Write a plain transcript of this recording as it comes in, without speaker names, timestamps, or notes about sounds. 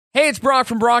Hey, it's Brock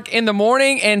from Brock in the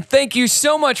Morning, and thank you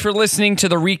so much for listening to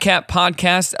the recap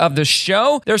podcast of the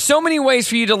show. There's so many ways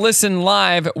for you to listen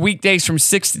live weekdays from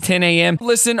 6 to 10 a.m.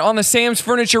 Listen on the Sam's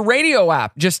Furniture Radio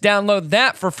app. Just download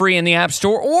that for free in the App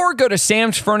Store or go to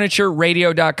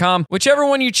samsfurnitureradio.com. Whichever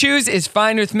one you choose is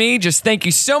fine with me. Just thank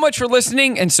you so much for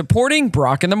listening and supporting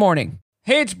Brock in the Morning.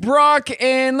 Hey, it's Brock,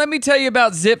 and let me tell you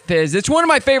about Zip Fizz. It's one of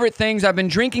my favorite things. I've been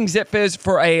drinking Zip Fizz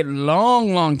for a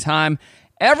long time.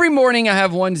 Every morning I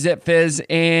have one Zip Fizz,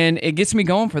 and it gets me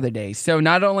going for the day. So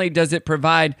not only does it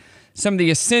provide some of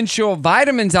the essential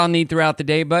vitamins I'll need throughout the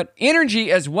day, but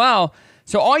energy as well.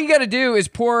 So all you got to do is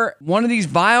pour one of these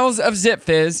vials of Zip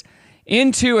Fizz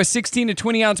into a 16 to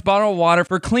 20 ounce bottle of water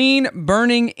for clean,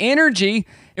 burning energy.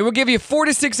 It will give you 4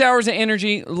 to 6 hours of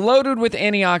energy, loaded with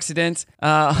antioxidants,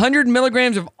 100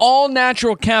 milligrams of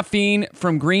all-natural caffeine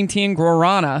from green tea and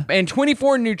guarana, and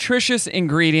 24 nutritious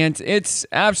ingredients. It's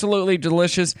absolutely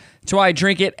delicious. That's why I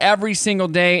drink it every single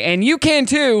day, and you can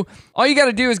too. All you got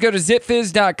to do is go to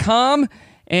zipfizz.com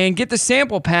and get the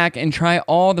sample pack and try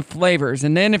all the flavors.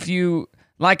 And then if you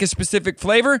like a specific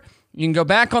flavor, you can go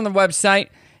back on the website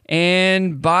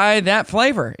and buy that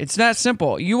flavor. It's that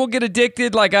simple. You will get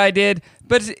addicted like I did,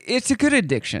 but it's a good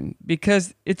addiction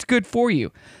because it's good for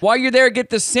you. While you're there,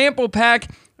 get the sample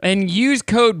pack and use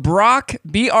code BROCK,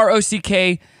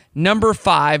 BROCK, number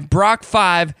 5,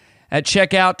 BROCK5 at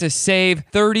checkout to save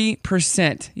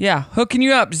 30%. Yeah, hooking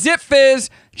you up. Zip Fizz.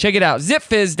 Check it out.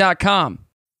 Zipfizz.com.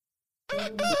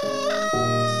 Good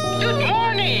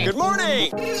morning. Good morning.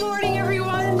 Good morning,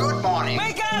 everyone. Good morning.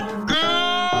 Wake up.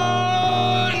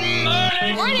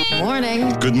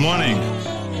 Morning. Good morning.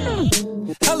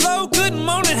 Hello, good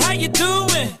morning, how you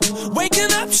doing?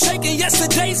 Waking up, shaking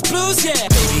yesterday's blues, yeah.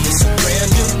 Baby, it's a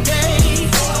brand new day.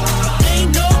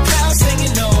 Ain't no clouds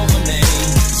hanging over me.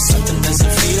 Something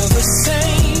doesn't feel the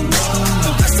same.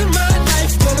 The rest of my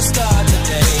life gonna start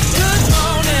today. Good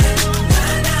morning.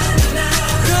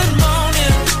 Good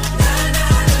morning.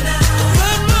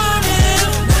 Good morning.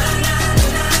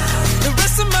 The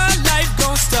rest of my life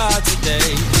gonna start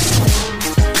today.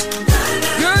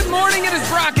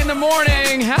 Brock in the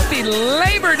Morning. Happy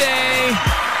Labor Day.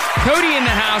 Cody in the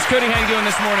house. Cody, how you doing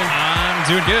this morning? I'm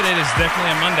doing good. It is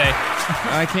definitely a Monday.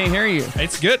 I can't hear you.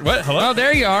 It's good. What? Hello? Oh,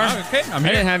 there you are. Oh, okay, I'm I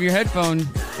here. didn't have your headphone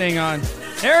thing on.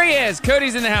 There he is.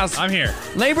 Cody's in the house. I'm here.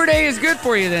 Labor Day is good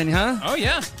for you then, huh? Oh,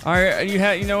 yeah. Are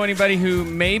you know anybody who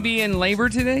may be in labor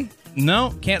today?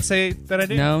 No, can't say that I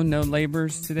do. No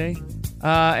labors today.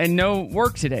 And no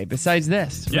work today besides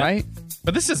this, Yeah. right?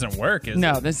 But this isn't work, is it?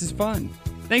 No, this is fun.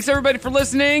 Thanks, everybody, for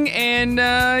listening. And,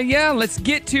 let's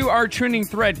get to our trending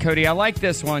thread, Cody. I like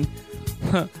this one.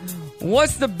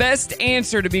 What's the best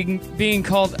answer to being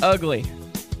called ugly?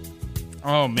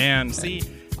 Oh, man. See,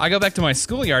 I go back to my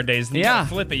schoolyard days. And you gotta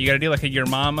flip it. You got to do like a your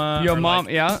mama. Your or mom,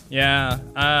 like, yeah. Yeah.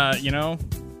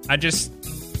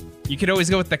 You could always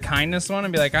go with the kindness one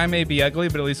and be like, I may be ugly,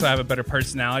 but at least I have a better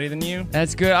personality than you.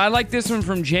 That's good. I like this one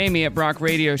from Jamie at Brock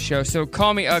Radio Show. So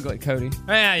call me ugly, Cody.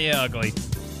 Yeah, ugly.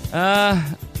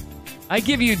 I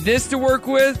give you this to work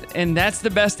with, and that's the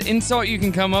best insult you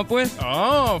can come up with.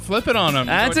 Oh, flip it on them.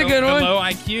 That's a good one. Low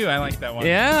IQ. I like that one.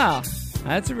 Yeah,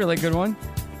 that's a really good one.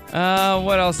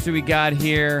 What else do we got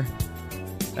here?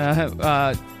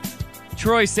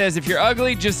 Troy says, if you're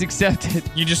ugly, just accept it.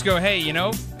 You just go, hey, good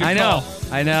I know. call.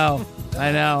 I know.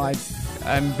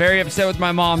 I'm very upset with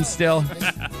my mom still.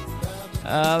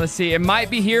 Let's see. It might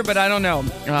be here, but I don't know.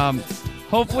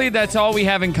 Hopefully that's all we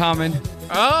have in common.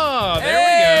 Oh,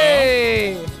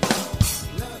 there we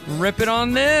go. Rip it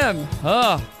on them.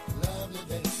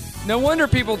 No wonder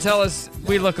people tell us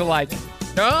we look alike.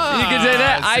 Oh, You can say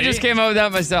that. I see? just came up with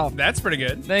that myself. That's pretty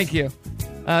good. Thank you.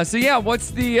 What's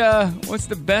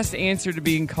the best answer to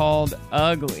being called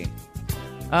ugly?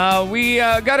 We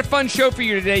got a fun show for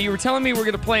you today. You were telling me we're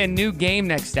going to play a new game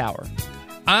next hour.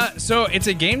 So it's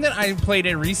a game that I played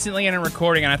it recently in a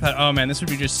recording, and I thought, oh man, this would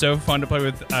be just so fun to play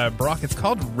with Brock. It's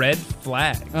called Red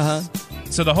Flags.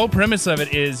 So the whole premise of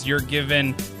it is you're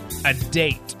given a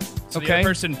date. So the other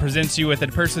person presents you with a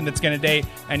person that's going to date,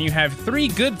 and you have 3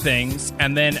 good things,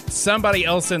 and then somebody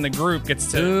else in the group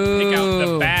gets to pick out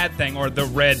the bad thing or the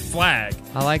red flag.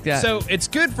 I like that. So it's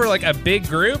good for like a big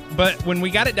group, but when we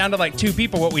got it down to like 2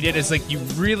 people, what we did is like you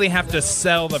really have to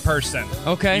sell the person.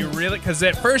 Okay. You really, because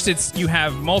at first you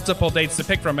have multiple dates to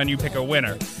pick from, and you pick a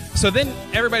winner. So then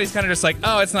everybody's kind of just like,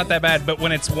 oh, it's not that bad. But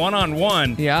when it's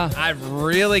one-on-one, I've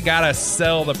really got to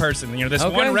sell the person. This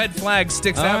one red flag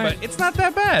sticks out, but it's not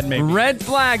that bad, maybe. Red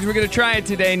flags. We're going to try it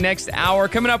today, next hour.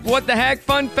 Coming up, what the heck?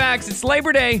 Fun facts. It's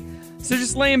Labor Day. So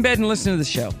just lay in bed and listen to the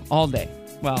show all day.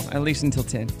 Well, at least until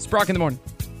 10. It's Brock in the Morning.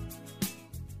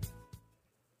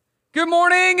 Good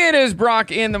morning. It is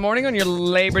Brock in the morning on your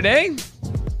Labor Day.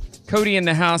 Cody in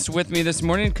the house with me this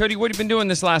morning. Cody, what have you been doing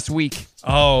this last week?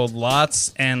 Oh,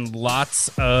 lots and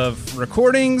lots of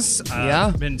recordings.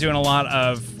 Yeah. Been doing a lot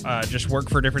of just work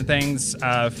for different things.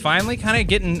 Finally kind of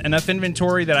getting enough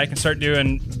inventory that I can start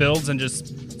doing builds and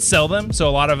just sell them. So a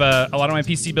lot of my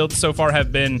PC builds so far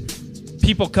have been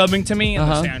people coming to me and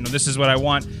they're saying, this is what I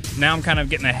want. Now I'm kind of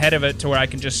getting ahead of it to where I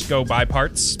can just go buy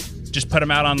parts. Just put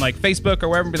them out on like Facebook or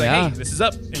wherever and be like, hey, this is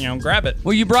up, and grab it.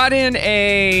 Well, you brought in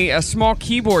a small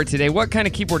keyboard today. What kind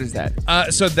of keyboard is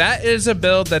that? So that is a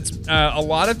build that's a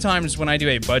lot of times when I do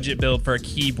a budget build for a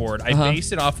keyboard, I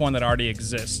base it off one that already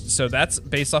exists. So that's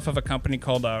based off of a company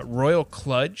called Royal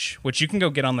Kludge, which you can go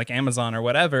get on like Amazon or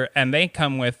whatever, and they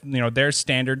come with their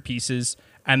standard pieces.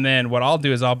 And then what I'll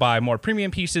do is I'll buy more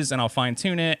premium pieces and I'll fine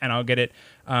tune it and I'll get it.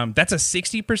 That's a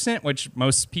 60%, which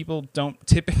most people don't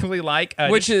typically like.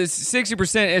 Which is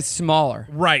 60% is smaller.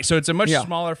 Right. So it's a much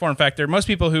smaller form factor. Most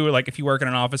people who, like, if you work in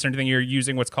an office or anything, you're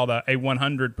using what's called a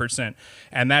 100%.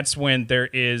 And that's when there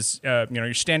is,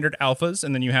 your standard alphas.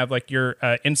 And then you have like your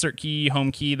insert key,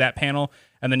 home key, that panel.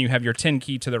 And then you have your 10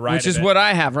 key to the right. Which is what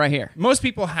I have right here. Most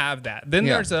people have that. Then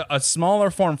there's a smaller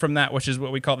form from that, which is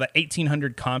what we call the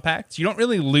 1800 compact. You don't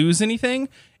really lose anything.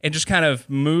 It just kind of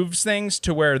moves things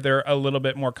to where they're a little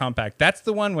bit more compact. That's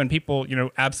the one when people,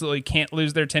 absolutely can't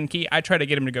lose their 10 key. I try to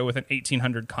get them to go with an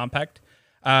 1800 compact.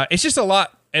 It's just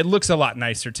it looks a lot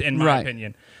nicer in my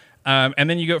opinion. And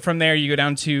then you go from there, you go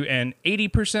down to an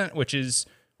 80%, which is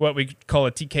what we call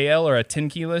a TKL or a 10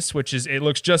 keyless, which is, it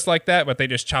looks just like that, but they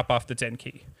just chop off the 10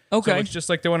 key. Okay. So it looks just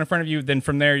like the one in front of you. Then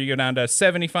from there, you go down to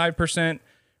 75%,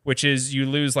 which is you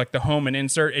lose like the home and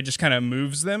insert. It just kind of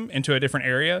moves them into a different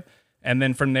area. And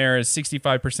then from there is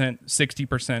 65%,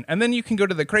 60%. And then you can go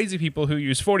to the crazy people who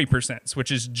use 40%,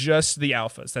 which is just the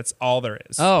alphas. That's all there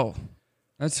is. Oh,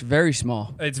 that's very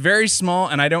small. It's very small,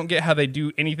 and I don't get how they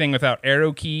do anything without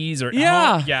arrow keys or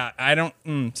I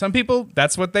don't. Some people,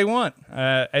 that's what they want.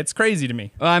 It's crazy to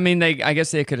me. Well, I mean, I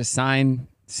guess they could assign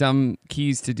some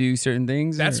keys to do certain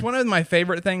things. That's one of my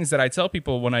favorite things that I tell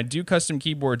people when I do custom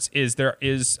keyboards is there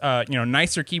is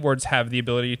nicer keyboards have the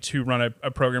ability to run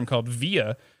a program called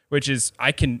VIA, which is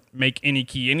I can make any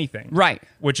key anything. Right.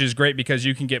 Which is great because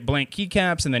you can get blank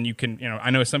keycaps and then you can, I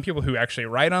know some people who actually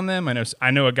write on them.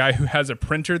 I know a guy who has a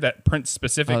printer that prints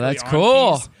specifically on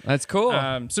cool. keys. That's cool.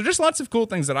 So just lots of cool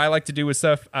things that I like to do with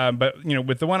stuff. But,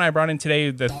 with the one I brought in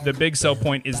today, the big sell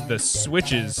point is the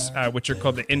switches, which are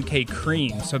called the NK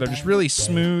Cream. So they're just really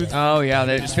smooth. Oh, yeah.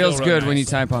 It feels good when you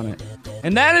type on it.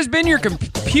 And that has been your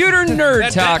computer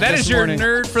nerd talk That is your morning.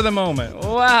 nerd for the moment.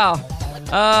 Wow.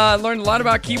 Learned a lot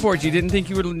about keyboards. You didn't think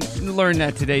you would learn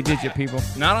that today, did you, people?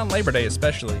 Not on Labor Day,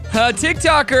 especially.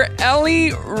 TikToker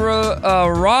Ellie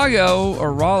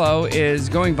Rollo is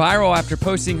going viral after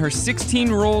posting her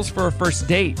 16 rules for a first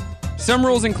date. Some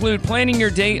rules include planning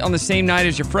your date on the same night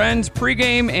as your friends,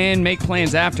 pregame, and make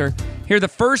plans after. Here are the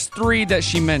first 3 that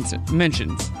she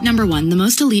mentions. Number 1, the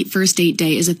most elite first date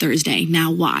day is a Thursday.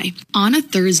 Now, why? On a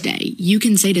Thursday, you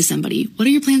can say to somebody, what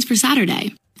are your plans for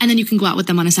Saturday? And then you can go out with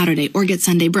them on a Saturday or get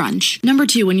Sunday brunch. Number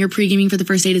 2, when you're pre-gaming for the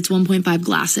first date, it's 1.5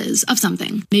 glasses of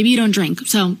something. Maybe you don't drink,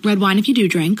 so red wine if you do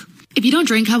drink. If you don't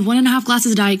drink, have 1.5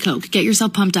 glasses of Diet Coke. Get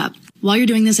yourself pumped up. While you're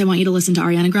doing this, I want you to listen to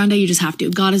Ariana Grande. You just have to.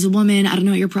 God is a woman. I don't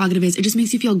know what your prerogative is. It just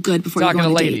makes you feel good before you go on a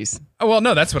date. Talking to ladies. Oh, well,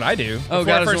 no, that's what I do. Oh,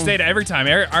 before our first date every time.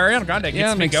 Ariana Grande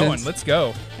gets me going. Sense. Let's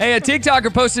go. Hey, a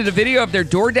TikToker posted a video of their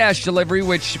DoorDash delivery,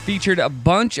 which featured a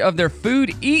bunch of their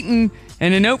food eaten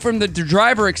and a note from the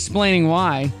driver explaining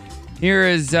why. Here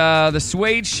is the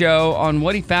Suede Show on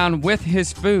what he found with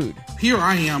his food. Here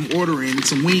I am ordering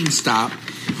some Wingstop.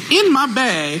 In my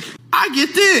bag, I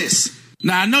get this.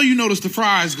 Now, I know you noticed the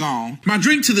fries gone. My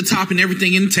drink to the top and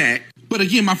everything intact. But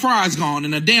again, my fries gone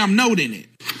and a damn note in it.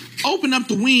 Open up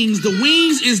the wings. The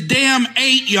wings is damn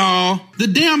 8, y'all. The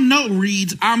damn note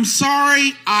reads, I'm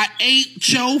sorry I ate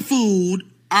your food.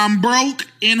 I'm broke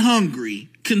and hungry.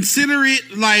 Consider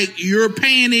it like you're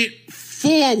paying it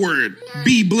forward.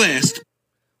 Be blessed.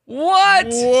 What?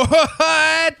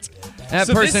 What? That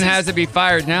person has to be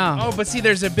fired now. Oh, but see,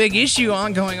 there's a big issue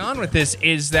going on with this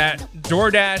is that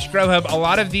DoorDash, Grubhub, a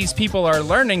lot of these people are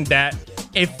learning that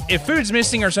if food's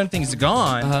missing or something's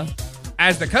gone,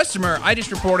 as the customer, I just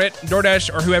report it,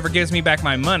 DoorDash or whoever gives me back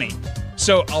my money.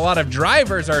 So a lot of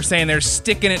drivers are saying they're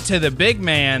sticking it to the big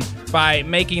man by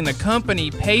making the company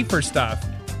pay for stuff.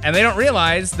 And they don't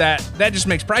realize that just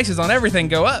makes prices on everything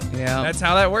go up. Yeah. That's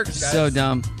how that works, guys. So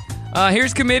dumb.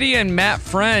 Here's comedian Matt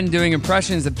Friend doing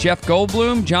impressions of Jeff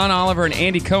Goldblum, John Oliver, and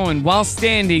Andy Cohen while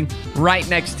standing right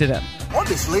next to them.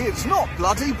 Honestly, it's not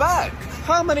bloody bad.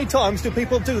 How many times do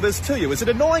people do this to you? Is it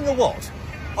annoying or what?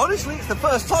 Honestly, it's the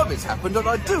first time it's happened, and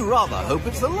I do rather hope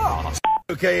it's the last.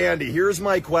 Okay, Andy, here's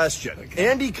my question.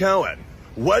 Andy Cohen,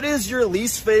 what is your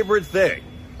least favorite thing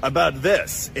about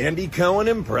this Andy Cohen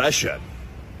impression?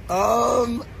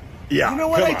 Yeah, You know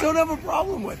what? come I on. don't have a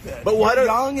problem with it. But why You're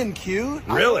don't- young and cute.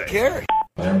 I Really? don't care.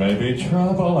 There may be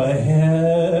trouble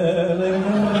ahead.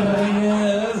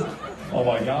 Yes. Oh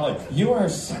my golly, you are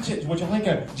such a. Would you like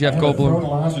a Jeff I have a Goldblum. throat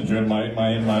lozenge in my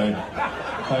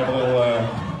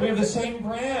little. We have the same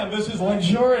brand. This is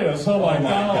luxurious. Oh my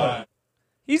god.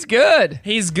 He's good.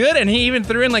 He's good, and he even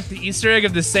threw in like the Easter egg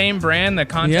of the same brand, the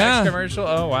Context Yeah. commercial.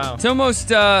 Oh wow. It's almost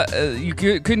you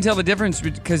couldn't tell the difference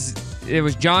because it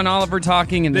was John Oliver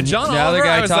talking and The John the Oliver, other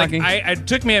guy I was talking. like, it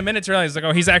took me a minute to realize, like,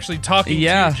 oh, he's actually talking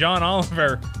Yeah. to John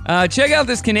Oliver. Check out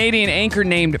this Canadian anchor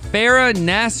named Farah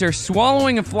Nasser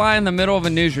swallowing a fly in the middle of a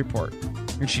news report,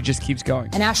 and she just keeps going.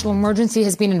 A national emergency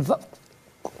has been invoked,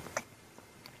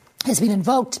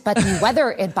 but the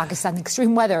weather in Pakistan,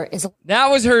 extreme weather, is That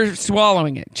was her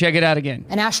swallowing it. Check it out again.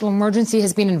 a national emergency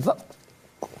has been invoked,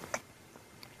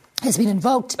 but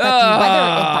the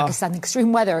weather in Pakistan,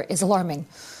 extreme weather, is alarming.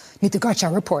 Neither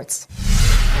Garcha reports.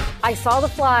 I saw the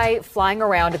fly flying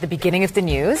around at the beginning of the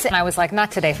news, and I was like,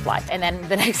 not today, fly. And then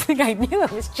the next thing I knew,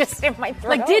 it was just in my throat.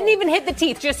 Like, didn't even hit the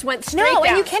teeth, just went straight No, down.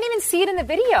 and you can't even see it in the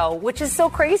video, which is so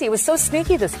crazy. It was so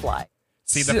sneaky, this fly.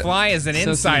 See, the fly is an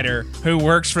so insider who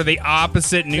works for the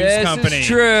opposite news This company. is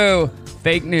true.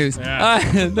 Fake news. Yeah.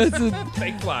 This is,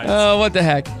 Fake flies. oh, what the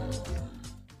heck?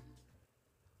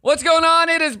 What's going on?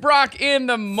 It is Brock in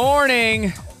the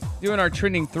morning. Doing our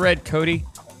trending thread, Cody.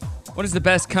 What is the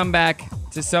best comeback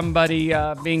to somebody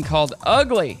being called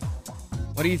ugly?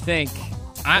 What do you think?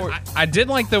 I did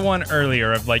like the one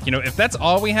earlier of like, if that's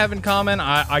all we have in common,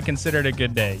 I consider it a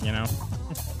good day,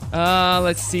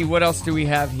 Let's see. What else do we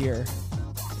have here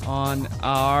on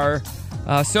our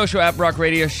social app Brock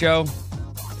Radio Show?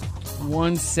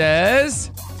 One says,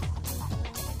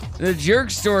 the jerk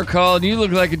store called. You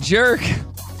look like a jerk.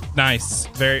 Nice.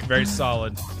 Very, very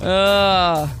solid.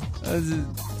 That's a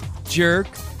jerk.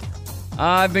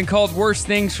 I've been called worse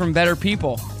things from better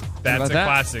people. That's a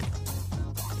classic.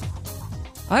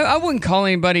 I wouldn't call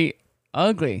anybody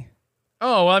ugly.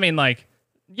 Oh, well, I mean, like,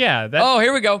 yeah. Oh,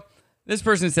 here we go. This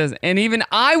person says, and even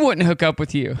I wouldn't hook up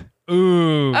with you.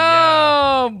 Ooh.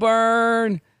 Oh,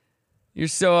 burn. You're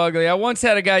so ugly. I once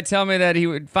had a guy tell me that he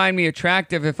would find me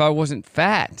attractive if I wasn't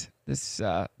fat. This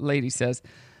lady says.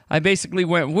 I basically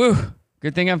went, woo,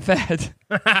 good thing I'm fat.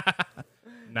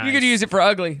 Nice. You could use it for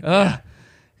ugly. Ugh,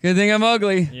 good thing I'm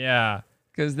ugly. Yeah.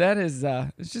 Because that is,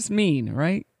 it's just mean,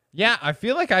 right? Yeah, I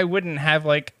feel like I wouldn't have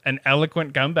like an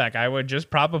eloquent comeback. I would just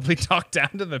probably talk down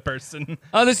to the person.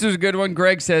 Oh, this was a good one.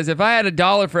 Greg says, if I had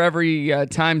 $1 for every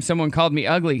time someone called me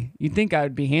ugly, you'd think I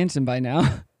would be handsome by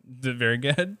now. Very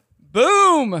good.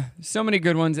 Boom! So many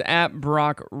good ones at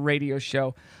Brock Radio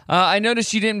Show. I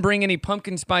noticed you didn't bring any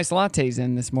pumpkin spice lattes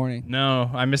in this morning. No,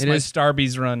 I missed It my is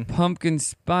Starbucks run. Pumpkin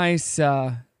spice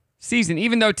season.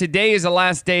 Even though today is the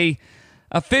last day,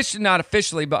 not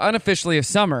officially, but unofficially of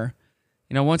summer.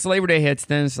 Once Labor Day hits,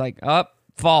 then it's like,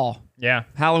 fall. Yeah.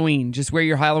 Halloween. Just wear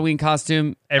your Halloween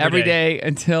costume every day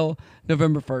until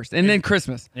November 1st. And then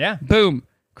Christmas. Yeah. Boom.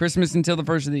 Christmas until the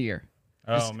first of the year.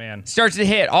 Oh, man. Starts to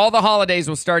hit. All the holidays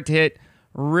will start to hit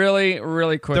really,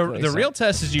 really quickly. The real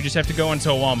test is you just have to go into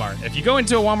a Walmart. If you go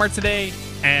into a Walmart today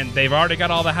and they've already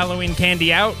got all the Halloween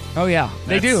candy out. Oh, yeah.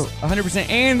 They do. 100%.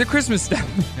 And the Christmas stuff.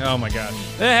 Oh, my gosh.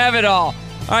 They have it all.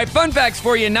 All right, fun facts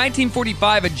for you. In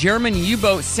 1945, a German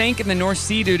U-boat sank in the North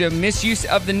Sea due to misuse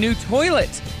of the new toilet,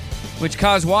 which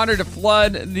caused water to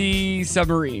flood the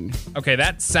submarine. Okay,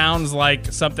 that sounds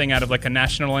like something out of like a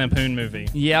National Lampoon movie.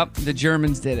 Yep, the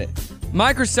Germans did it.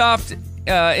 Microsoft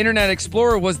Internet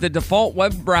Explorer was the default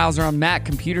web browser on Mac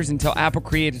computers until Apple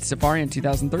created Safari in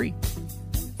 2003.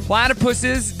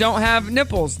 Platypuses don't have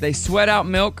nipples. They sweat out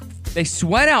milk. They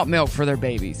sweat out milk for their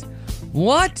babies.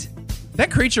 What? That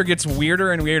creature gets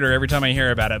weirder and weirder every time I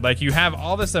hear about it. Like, you have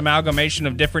all this amalgamation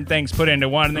of different things put into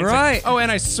one. And it's Right. like, oh,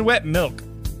 and I sweat milk.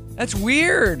 That's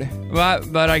weird.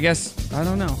 But I guess, I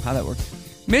don't know how that works.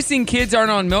 Missing kids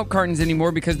aren't on milk cartons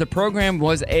anymore because the program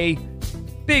was a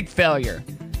big failure.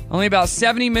 Only about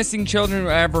 70 missing children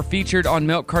were ever featured on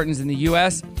milk cartons in the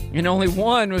U.S., and only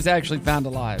one was actually found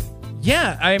alive.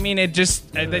 Yeah, I mean, it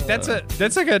just, that's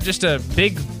like just a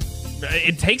big,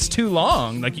 it takes too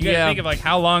long. Like, you gotta think of like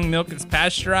how long milk is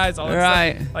pasteurized, all that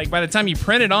Right. stuff. Like, by the time you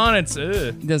print it on, it's,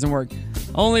 It doesn't work.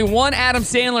 Only one Adam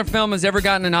Sandler film has ever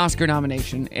gotten an Oscar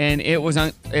nomination, and it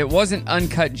wasn't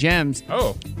Uncut Gems.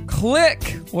 Oh.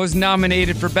 Click was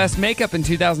nominated for Best Makeup in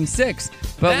 2006.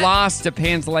 But lost to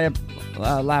Pan's Labyrinth.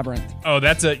 Oh,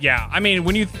 that's yeah. I mean,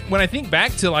 when I think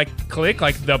back to like Click,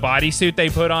 like the bodysuit they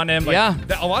put on him, like,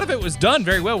 a lot of it was done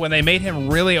very well when they made him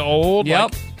really old.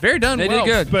 Yep, like, very done. They well.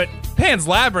 did good. But Pan's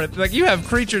Labyrinth, like you have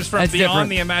creatures from That's beyond different.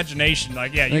 the imagination.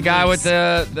 Like the guy with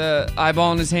the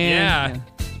eyeball in his hand.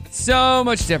 Yeah. So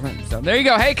much different. So there you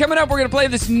go. Hey, coming up, we're going to play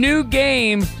this new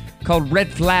game called Red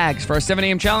Flags for our 7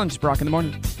 a.m. challenge. Brock in the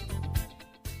morning.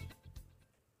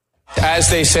 As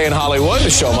they say in Hollywood, the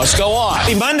show must go on.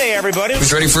 Happy Monday, everybody.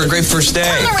 Who's ready for a great first day?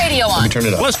 Turn the radio on. Let me turn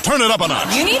it up. Let's turn it up a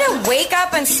notch. You need to wake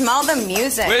up and smell the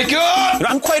music. Wake up!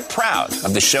 I'm quite proud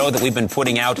of the show that we've been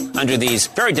putting out under these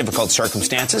very difficult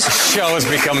circumstances. The show has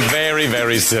become very,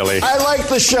 very silly. I like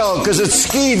the show because it's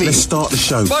skeevy. Let's start the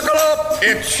show. Buckle up.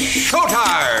 It's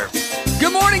showtime.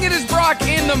 Good morning. It is Brock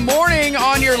in the morning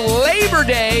on your Labor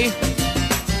Day.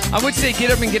 I would say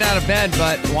get up and get out of bed,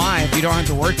 but why? If you don't have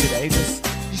to work today, just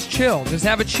chill. Just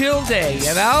have a chill day,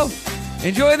 you know?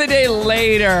 Enjoy the day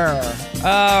later.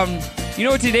 You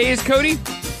know what today is, Cody?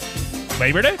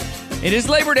 Labor Day? It is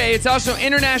Labor Day. It's also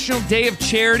International Day of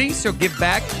Charity, so give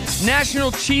back.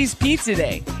 National Cheese Pizza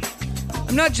Day.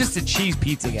 I'm not just a cheese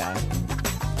pizza guy.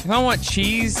 If I want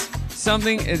cheese,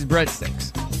 something is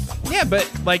breadsticks. Yeah, but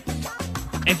like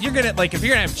if you're gonna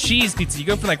have cheese pizza, you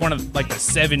go for like one of like the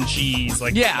 7 cheese,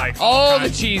 like all the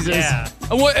cheeses. Yeah.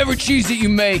 I want every cheese that you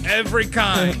make. Every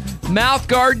kind. Mouth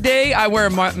guard day. I wear a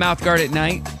mouth guard at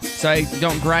night so I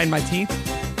don't grind my teeth.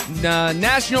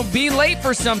 National Be Late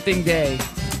for Something Day.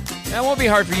 That won't be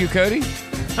hard for you, Cody.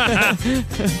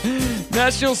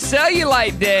 National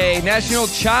Cellulite Day. National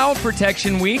Child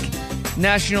Protection Week.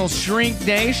 National Shrink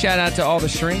Day. Shout out to all the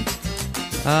shrinks.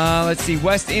 Let's see.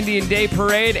 West Indian Day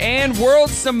Parade and World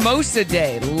Samosa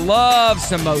Day. Love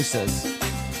samosas.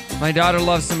 My daughter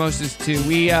loves samosas too.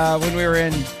 We when we were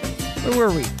in, where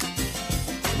were we?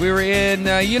 We were in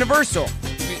Universal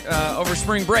over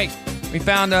spring break. We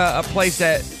found a place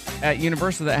at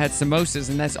Universal that had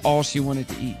samosas, and that's all she wanted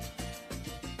to eat.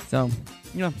 So,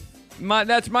 you know,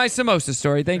 that's my samosa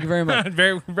story. Thank you very much.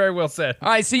 Very, very well said. All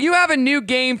right, so you have a new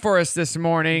game for us this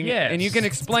morning. Yes. And you can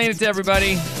explain it to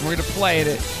everybody. We're going to play it.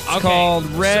 It's called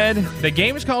Red. So the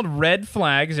game is called Red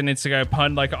Flags, and it's a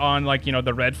pun on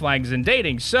the red flags in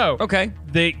dating. So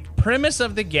the premise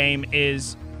of the game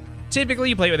is typically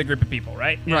you play with a group of people,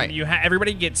 right? And right.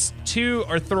 Everybody gets 2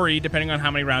 or 3, depending on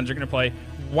how many rounds you're going to play,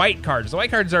 white cards. The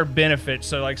white cards are benefits.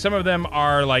 So like some of them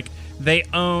are like they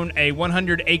own a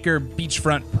 100-acre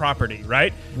beachfront property,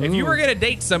 right? Ooh. If you were going to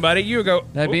date somebody, you would go,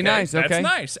 that'd be nice. Okay. That's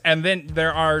nice. And then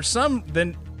there are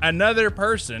then another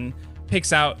person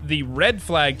picks out the red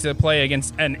flag to play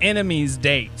against an enemy's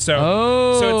date.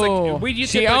 So it's like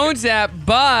she owns that,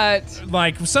 but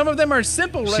like some of them are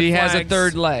simple red flags. She has a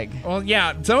third leg. Well,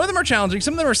 yeah, some of them are challenging.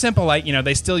 Some of them are simple, like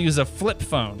they still use a flip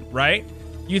phone, right?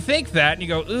 You think that and you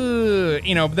go,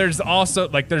 ugh, there's also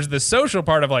there's the social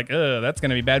part of like, ugh, that's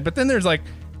gonna be bad. But then there's a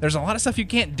lot of stuff you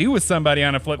can't do with somebody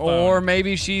on a flip phone. Or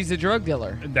maybe she's a drug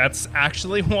dealer. That's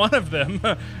actually one of them.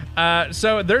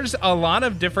 So there's a lot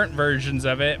of different versions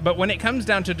of it. But when it comes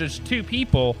down to just 2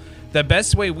 people, the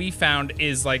best way we found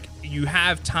is like you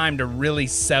have time to really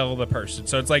sell the person.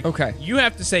 So it's like, okay, you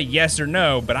have to say yes or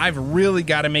no, but I've really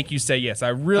got to make you say yes. I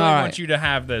really want you to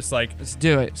have this. Like, let's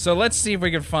do it. So let's see if we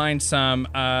can find some.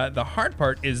 The hard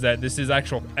part is that this is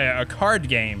a card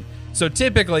game. So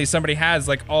typically somebody has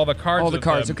like all the cards. All the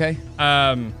cards, okay.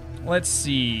 Let's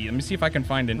see. Let me see if I can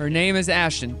find it. Her name is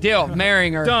Ashton. Deal.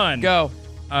 Marrying her. Done. Go.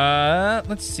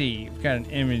 Let's see. We've got an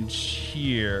image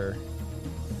here.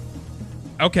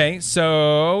 Okay,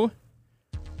 so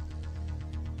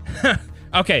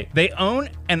okay, they own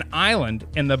an island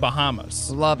in the Bahamas.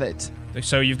 Love it.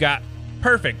 So you've got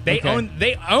perfect. They own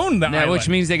the island, which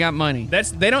means they got money.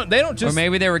 They don't just, or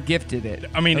maybe they were gifted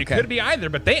it. I mean, it could be either,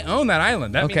 but they own that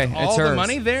island. That means all the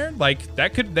money there, like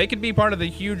they could be part of the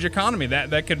huge economy.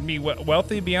 That could be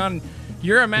wealthy beyond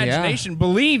your imagination.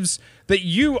 Believes that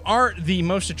you are the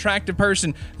most attractive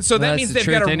person. So that means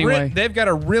they've got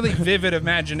a really vivid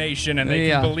imagination, and they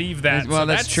can believe that. Well, so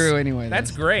that's true anyway. That's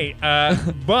great.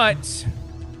 But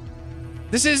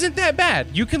this isn't that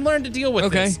bad. You can learn to deal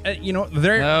with this.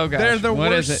 They're the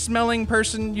worst smelling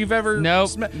person you've ever.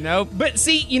 Nope. But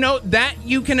see, that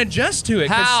you can adjust to it.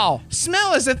 How?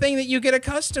 Smell is a thing that you get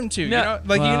accustomed to. No.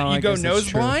 You go nose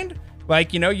blind.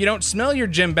 Like, you don't smell your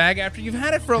gym bag after you've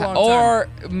had it for a long time. Or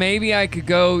maybe I could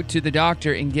go to the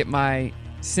doctor and get my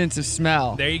sense of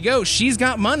smell. There you go. She's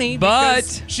got money, But-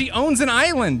 because she owns an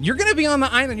island. You're gonna be on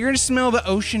the island. You're gonna smell the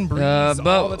ocean breeze all the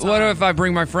But time. what if I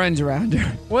bring my friends around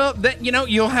her? Well,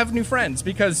 you'll have new friends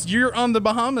because you're on the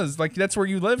Bahamas. Like, that's where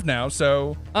you live now.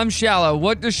 So I'm shallow.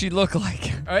 What does she look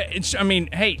like?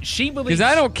 Hey, she believes. Because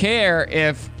I don't care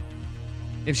if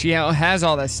she has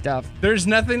all that stuff. There's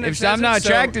nothing that If says I'm not it, so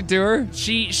attracted to her.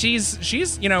 She's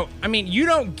you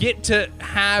don't get to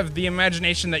have the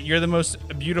imagination that you're the most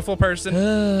beautiful person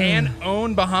and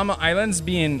own Bahama Islands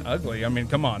being ugly. I mean,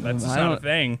 come on, that's just not a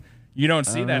thing. You don't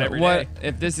see that every day. What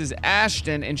if this is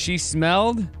Ashton and she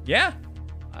smelled? Yeah.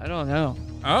 I don't know.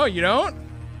 Oh, you don't?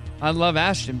 I love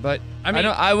Ashton, but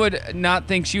I would not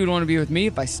think she would want to be with me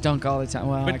if I stunk all the time.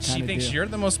 Well, I But she kinda thinks do. you're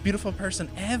the most beautiful person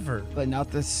ever. But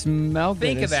not the smell.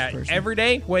 Think of that. Person. Every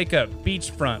day, wake up,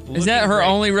 beachfront. Is that looking her great.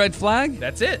 only red flag?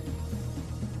 That's it.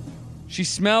 She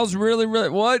smells really, really.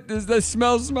 What does the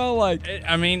smell like?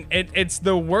 It's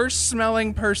the worst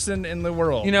smelling person in the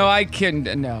world. You know, I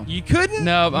couldn't. No. You couldn't?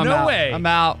 No, I'm no out. way. I'm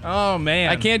out. Oh, man.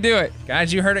 I can't do it.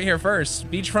 Guys, you heard it here first.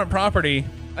 Beachfront property.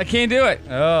 I can't do it.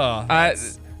 Oh.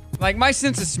 Like, my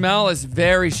sense of smell is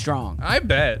very strong. I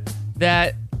bet.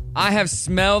 That I have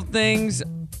smelled things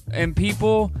and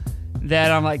people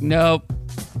that I'm like, nope.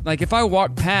 Like, if I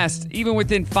walk past, even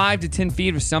within 5 to 10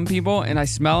 feet of some people, and I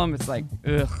smell them, it's like,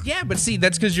 ugh. Yeah, but see,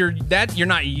 that's because you're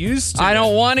not used to it. I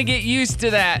don't want to get used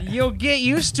to that. You'll get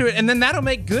used to it, and then that'll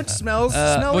make good smells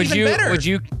smell even better. Would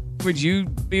you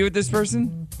be with this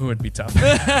person? It would be tough.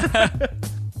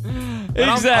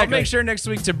 Exactly. I'll make sure next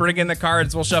week to bring in the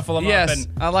cards. We'll shuffle them up. Yes,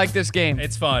 And I like this game.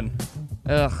 it's fun.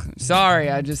 Ugh, sorry.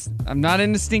 I'm not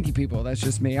into stinky people. That's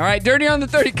just me. All right, Dirty on the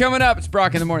 30 coming up. It's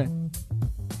Brock in the morning.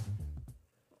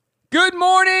 Good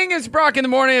morning. It's Brock in the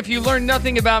morning. If you learned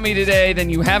nothing about me today, then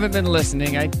you haven't been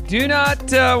listening. I do not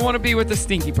want to be with a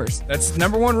stinky person. That's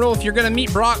number one rule. If you're going to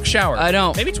meet Brock, shower. I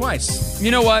don't. Maybe twice.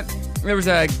 You know what? There was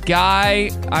a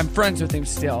guy, I'm friends with him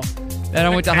still, that I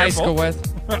went to high school with.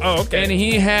 Oh, okay.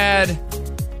 And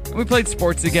we played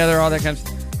sports together, all that kind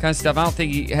of stuff. I don't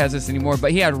think he has this anymore,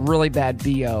 but he had really bad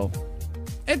BO.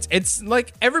 It's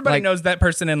like everybody knows that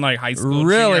person in like high school,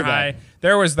 really junior high. bad.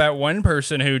 There was that one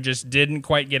person who just didn't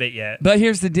quite get it yet. But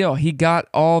here's the deal. He got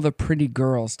all the pretty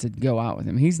girls to go out with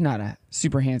him. He's not a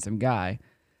super handsome guy.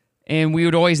 And we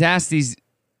would always ask these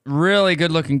really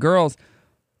good-looking girls,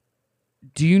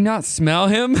 do you not smell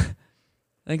him?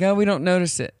 Like, oh, we don't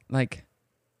notice it. Like,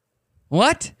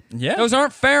 what? Yeah. Those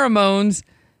aren't pheromones.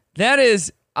 That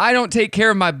is, I don't take care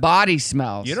of my body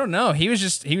smells. You don't know. He was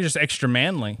just extra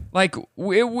manly. Like,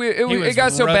 it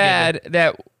got so rugged. bad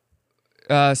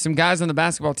that some guys on the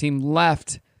basketball team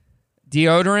left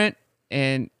deodorant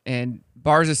and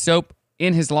bars of soap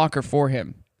in his locker for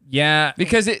him. Yeah.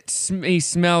 Because he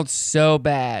smelled so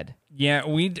bad. Yeah,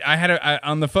 I had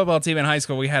on the football team in high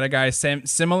school, we had a guy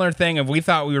similar thing of we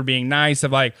thought we were being nice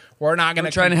of like, we're not going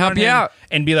to try to help you out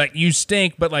and be like, you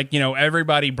stink. But like,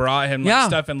 everybody brought him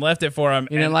stuff and left it for him.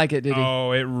 You didn't like it, did he?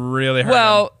 Oh, it really hurt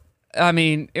Well, I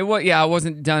mean, it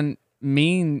wasn't done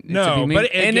mean. No, to be mean. but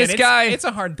again, and this guy, it's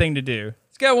a hard thing to do.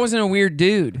 This guy wasn't a weird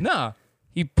dude. No.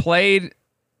 He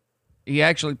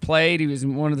actually played. He was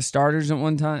one of the starters at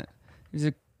one time. He was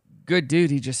a good dude.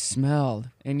 He just smelled.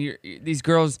 And these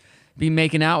girls be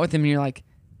making out with him, and you're like,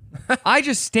 I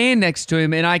just stand next to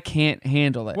him, and I can't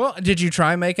handle it. Well, did you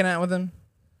try making out with him?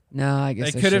 No, I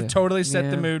guess They could have totally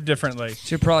set the mood differently.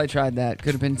 Should probably tried that.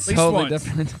 Could have been least totally once.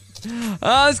 different.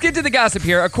 Let's get to the gossip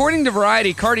here. According to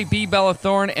Variety, Cardi B, Bella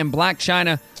Thorne, and Blac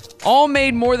Chyna all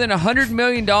made more than $100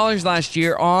 million last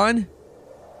year on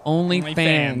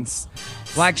OnlyFans.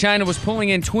 Blac Chyna was pulling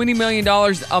in $20 million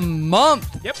a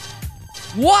month. Yep.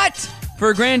 What? For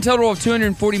a grand total of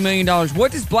 $240 million.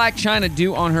 What does Blac Chyna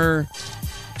do on her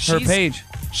page?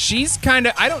 She's kind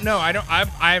of, I don't know. I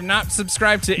have not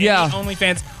subscribed to any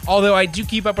OnlyFans, although I do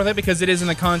keep up with it because it is in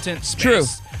the content space.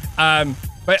 True.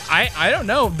 But I don't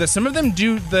know. Some of them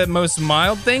do the most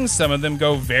mild things. Some of them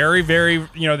go very, very,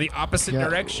 the opposite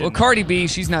direction. Well, Cardi B,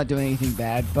 she's not doing anything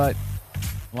bad, but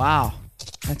wow,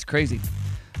 that's crazy.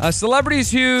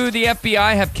 Celebrities who the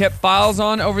FBI have kept files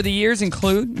on over the years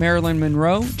include Marilyn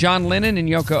Monroe, John Lennon and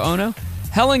Yoko Ono,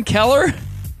 Helen Keller,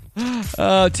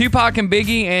 Tupac and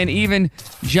Biggie, and even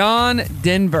John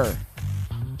Denver.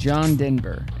 John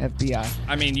Denver, FBI.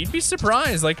 I mean, you'd be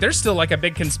surprised. Like, there's still like a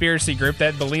big conspiracy group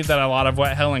that believe that a lot of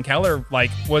what Helen Keller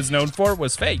was known for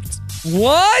was faked.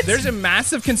 What? There's a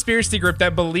massive conspiracy group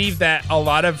that believe that a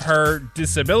lot of her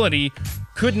disability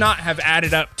could not have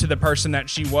added up to the person that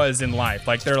she was in life.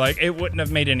 Like, they're like, it wouldn't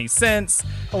have made any sense.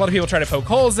 A lot of people try to poke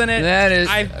holes in it. That is...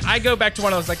 I go back to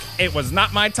one of those, like, it was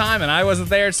not my time and I wasn't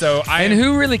there, so I... And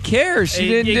who really cares? She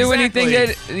didn't do anything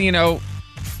that,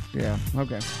 Yeah,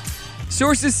 okay.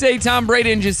 Sources say Tom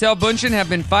Brady and Gisele Bündchen have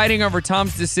been fighting over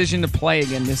Tom's decision to play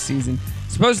again this season.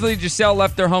 Supposedly, Gisele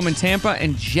left their home in Tampa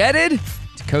and jetted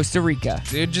to Costa Rica.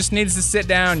 Dude just needs to sit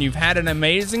down. You've had an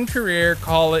amazing career.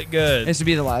 Call it good. This would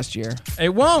be the last year.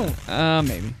 It won't.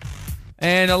 Maybe.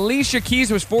 And Alicia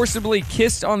Keys was forcibly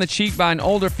kissed on the cheek by an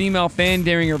older female fan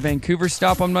during her Vancouver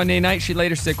stop on Monday night. She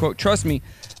later said, quote, "Trust me."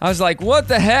 I was like, what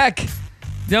the heck?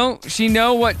 Don't she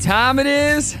know what time it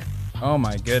is? Oh,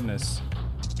 my goodness.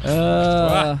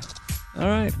 All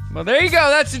right. Well, there you go.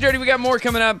 That's the Dirty. We got more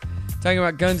coming up. Talking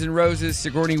about Guns N' Roses,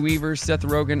 Sigourney Weaver, Seth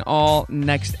Rogen, all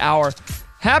next hour.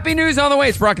 Happy news on the way.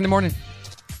 It's Brock in the morning.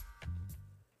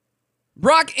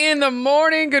 Brock in the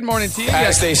morning. Good morning to you.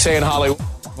 As they say in Hollywood.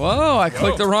 Whoa, I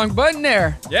clicked the wrong button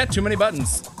there. Yeah, too many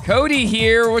buttons. Cody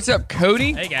here. What's up,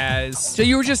 Cody? Hey, guys. So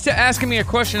you were just asking me a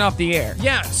question off the air.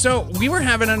 Yeah, so we were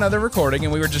having another recording,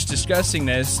 and we were just discussing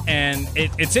this, and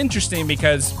it's interesting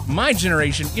because my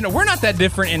generation, we're not that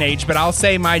different in age, but I'll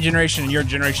say my generation and your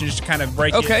generation just to kind of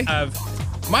break it of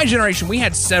my generation, we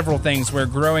had several things where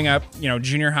growing up,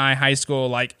 junior high, high school,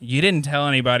 like you didn't tell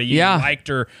anybody you liked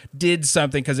or did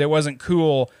something because it wasn't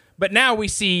cool. But now we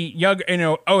see young,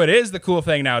 it is the cool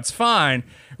thing now. It's fine.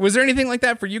 Was there anything like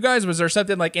that for you guys? Was there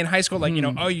something like in high school, like,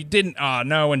 you didn't,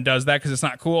 no one does that because it's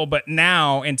not cool. But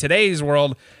now in today's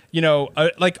world,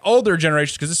 like older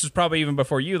generations, because this was probably even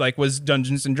before you, like was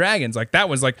Dungeons and Dragons. Like that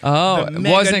was like, it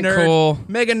wasn't cool.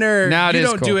 Mega nerd. Now it is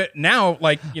don't cool. do it now.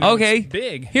 Like, okay. It's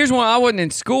big. Here's one. I wasn't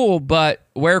in school, but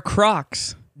wear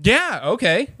Crocs. Yeah.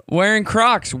 Okay. Wearing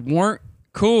Crocs weren't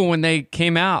cool when they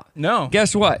came out. No.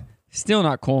 Guess what? Still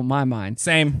not cool in my mind.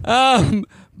 Same.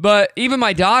 But even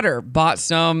my daughter bought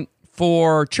some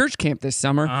for church camp this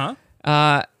summer.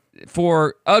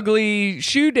 For Ugly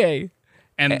Shoe Day.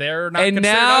 And they're not and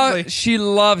considered now ugly. She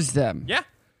loves them. Yeah.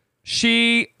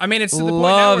 She it's to the point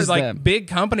now loves where like them. big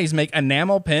companies make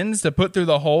enamel pins to put through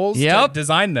the holes to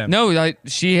design them. No,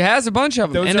 she has a bunch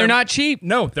of them, and they're not cheap.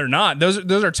 No, they're not.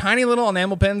 Those are tiny little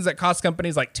enamel pins that cost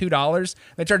companies like $2.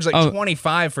 They charge like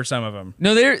 $25 for some of them.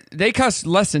 No, they cost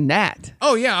less than that.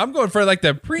 Oh yeah, I'm going for like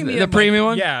the premium. The premium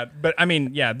one. Yeah, but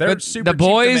they're super. The cheap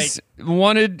boys to make.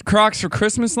 wanted Crocs for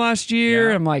Christmas last year.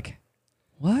 Yeah. I'm like,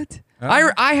 what?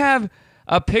 I have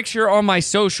a picture on my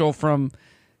social from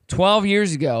 12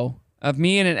 years ago of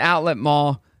me in an outlet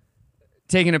mall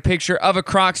taking a picture of a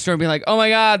Crocs store and being like, oh my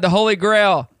God, the Holy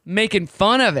Grail, making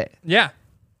fun of it. Yeah.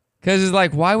 Because it's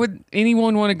like, why would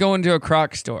anyone want to go into a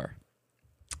Crocs store?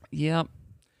 Yep.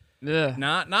 Ugh.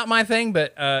 Not my thing,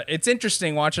 but it's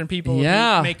interesting watching people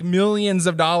who make millions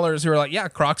of dollars who are like, yeah,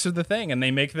 Crocs are the thing, and they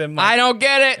make them like, I don't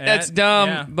get it. That's dumb.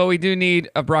 Yeah. But we do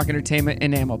need a Brock Entertainment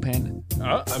enamel pen.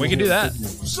 Oh, we can do that.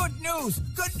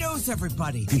 Good news,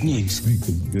 everybody. Good news.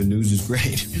 Good news is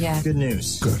great. Yeah. Good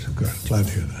news. Good. Glad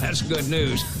to hear that. That's good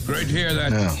news. Great to hear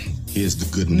that. Now, here's the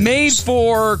good news. Made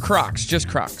for Crocs, just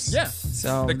Crocs. Yeah.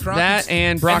 So The Crocs- that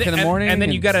and Brock in the morning. and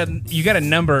then you gotta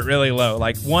number it really low,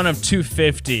 like one of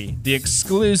 250, the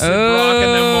exclusive Brock in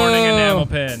the morning enamel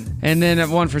pin. And then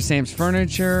one for Sam's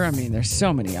Furniture. I mean, there's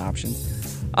so many options.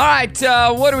 All right,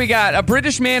 what do we got? A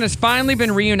British man has finally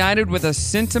been reunited with a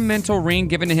sentimental ring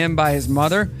given to him by his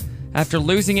mother after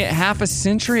losing it half a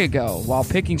century ago while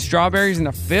picking strawberries in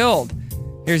a field.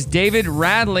 Here's David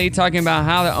Radley talking about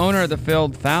how the owner of the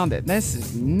field found it. This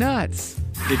is nuts.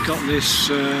 They'd got this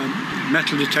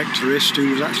metal detectorist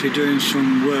who was actually doing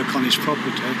some work on his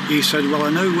property. He said, well, I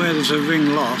know where there's a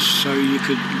ring lost, so you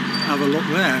could have a look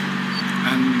there.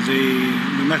 And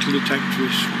the metal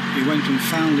detectorist, he went and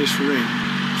found this ring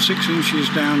 6 inches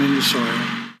down in the soil.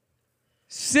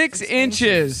 6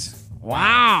 inches.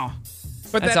 Wow.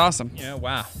 But that's awesome. Yeah,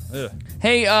 wow. Ugh.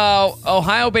 Hey,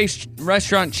 Ohio-based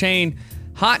restaurant chain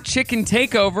Hot Chicken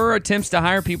Takeover attempts to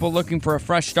hire people looking for a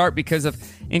fresh start because of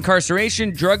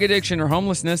incarceration, drug addiction, or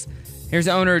homelessness. Here's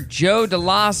owner Joe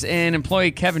DeLoss and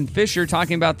employee Kevin Fisher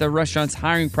talking about the restaurant's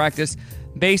hiring practice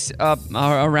based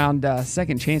around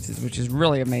second chances, which is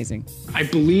really amazing. I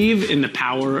believe in the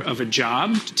power of a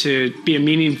job to be a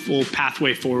meaningful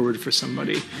pathway forward for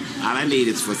somebody. All I need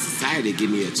is for society to give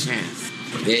me a chance.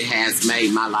 It has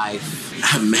made my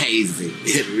life amazing.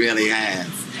 It really has.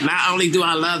 Not only do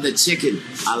I love the chicken,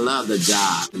 I love the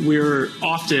job. We're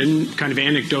often kind of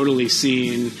anecdotally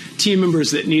seeing team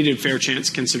members that needed fair chance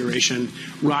consideration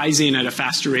rising at a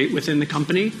faster rate within the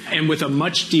company and with a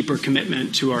much deeper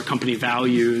commitment to our company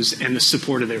values and the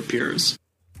support of their peers.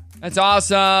 That's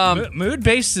awesome. Mood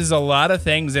based is a lot of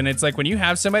things, and it's like when you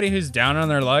have somebody who's down on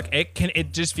their luck,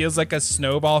 it just feels like a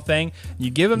snowball thing.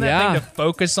 You give them that thing to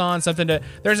focus on, something to.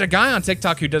 There's a guy on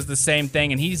TikTok who does the same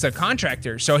thing, and he's a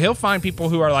contractor, so he'll find people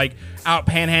who are like out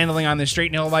panhandling on the street,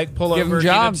 and he'll like pull Give over,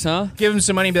 them jobs, give them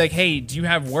some money, and be like, "Hey, do you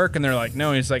have work?" And they're like,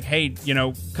 "No." He's like, "Hey,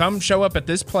 come show up at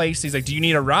this place." He's like, "Do you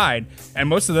need a ride?" And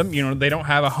most of them, they don't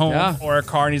have a home or a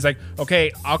car, and he's like,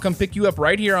 "Okay, I'll come pick you up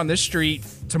right here on this street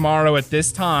tomorrow at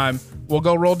this time. We'll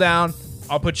go roll down.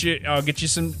 I'll get you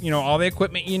some, all the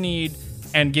equipment you need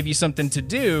and give you something to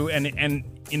do." And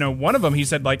one of them, he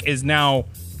said, like, is now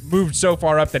moved so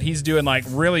far up that he's doing like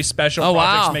really special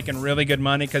projects, making really good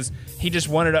money because he just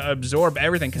wanted to absorb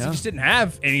everything because he just didn't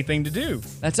have anything to do.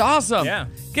 That's awesome. Yeah.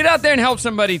 Get out there and help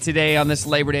somebody today on this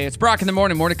Labor Day. It's Brock in the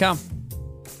morning. More to come.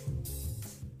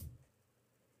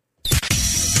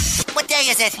 What day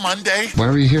is it? Monday. Why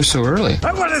were you here so early?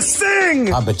 I want to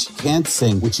sing! Ah, but you can't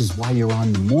sing, which is why you're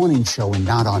on the morning show and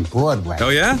not on Broadway. Oh,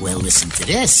 yeah? Well, listen to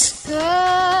this.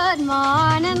 Good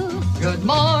morning. Good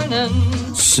morning.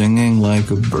 Singing like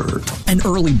a bird. An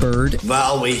early bird.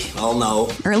 Well, we all know.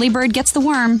 Early bird gets the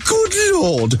worm. Good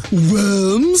Lord,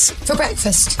 worms? For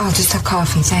breakfast. I'll just have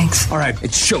coffee, thanks. All right,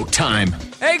 it's showtime.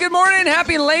 Hey, good morning.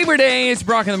 Happy Labor Day. It's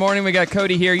Brock in the morning. We got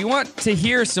Cody here. You want to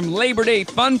hear some Labor Day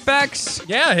fun facts?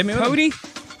 Yeah, hit me with Cody?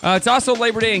 It's also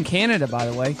Labor Day in Canada, by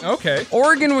the way. Okay.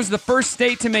 Oregon was the first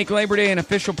state to make Labor Day an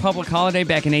official public holiday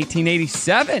back in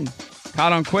 1887.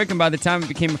 Caught on quick, and by the time it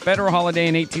became a federal holiday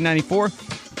in 1894,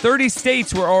 30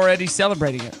 states were already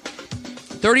celebrating it.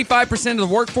 35% of the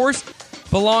workforce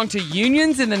belonged to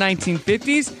unions in the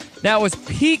 1950s. That was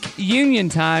peak union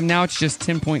time. Now it's just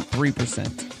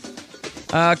 10.3%.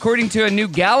 According to a new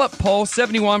Gallup poll,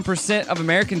 71% of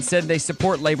Americans said they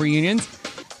support labor unions.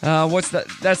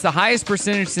 That's the highest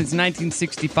percentage since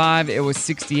 1965. It was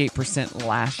 68%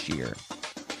 last year.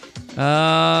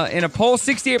 In a poll,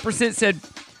 68% said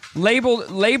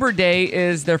Labor Day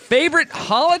is their favorite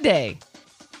holiday.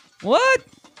 What?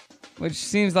 Which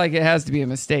seems like it has to be a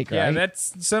mistake, right? Yeah,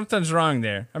 something's wrong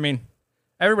there. I mean,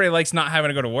 everybody likes not having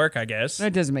to go to work, I guess.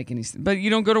 That doesn't make any sense. But you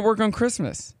don't go to work on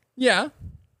Christmas. Yeah.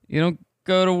 You don't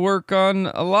go to work on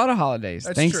a lot of holidays.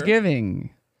 That's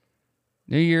Thanksgiving,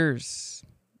 New Year's.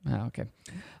 Oh, okay.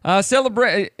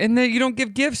 Celebrate, and then you don't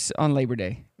give gifts on Labor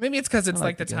Day. Maybe it's because it's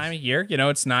like the time of year.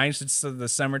 It's nice. It's the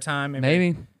summertime.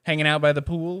 Maybe. Hanging out by the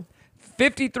pool.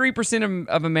 53%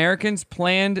 of Americans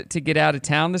planned to get out of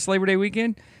town this Labor Day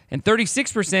weekend, and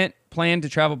 36% planned to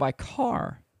travel by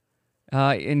car.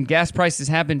 And gas prices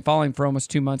have been falling for almost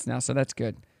 2 months now, so that's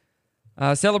good.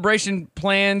 Celebration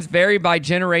plans vary by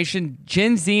generation.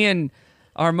 Gen Z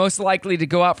are most likely to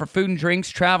go out for food and drinks,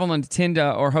 travel, and attend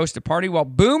or host a party, while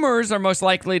boomers are most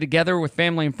likely to gather with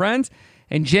family and friends,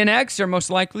 and Gen X are most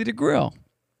likely to grill.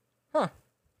 Huh.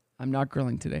 I'm not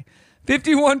grilling today.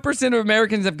 51% of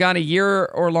Americans have gone a year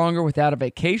or longer without a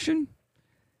vacation.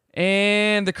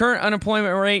 And the current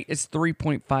unemployment rate is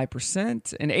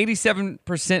 3.5%. And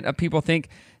 87% of people think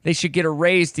they should get a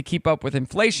raise to keep up with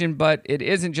inflation, but it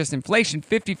isn't just inflation.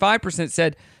 55%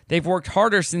 said they've worked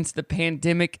harder since the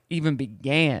pandemic even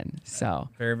began. So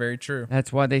very, very true.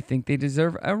 That's why they think they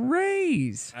deserve a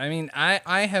raise. I mean,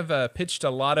 I have pitched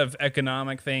a lot of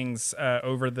economic things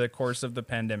over the course of the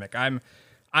pandemic. I'm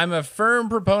a firm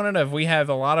proponent of we have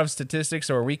a lot of statistics,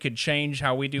 or we could change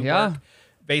how we do work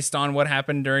based on what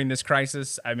happened during this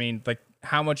crisis. I mean, like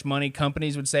how much money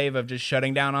companies would save of just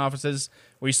shutting down offices.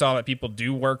 We saw that people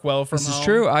do work well from home. This is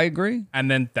true. I agree. And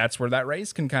then that's where that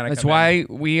raise can kind of That's why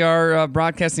we are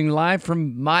broadcasting live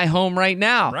from my home right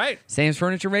now. Right. Sam's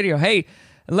Furniture Radio. Hey,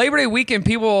 Labor Day weekend,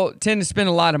 people tend to spend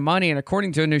a lot of money. And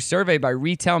according to a new survey by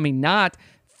Retail Me Not,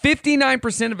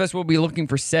 59% of us will be looking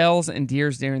for sales and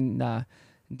deals during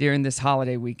this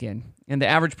holiday weekend. And the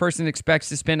average person expects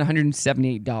to spend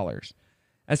 $178.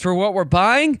 As for what we're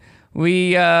buying,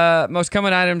 most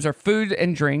common items are food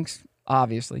and drinks,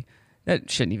 obviously. That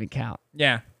shouldn't even count.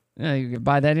 Yeah. You could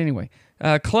buy that anyway.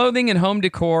 Clothing and home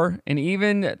decor, and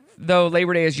even though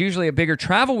Labor Day is usually a bigger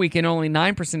travel weekend, only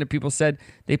 9% of people said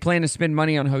they plan to spend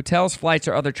money on hotels, flights,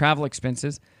 or other travel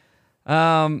expenses.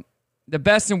 The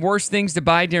best and worst things to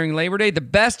buy during Labor Day, the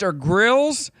best are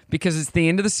grills, because it's the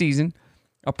end of the season,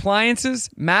 appliances,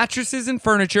 mattresses, and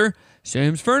furniture.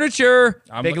 Sam's Furniture.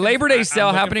 Big Labor Day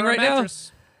sale happening right now.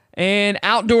 And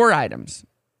outdoor items.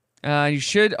 You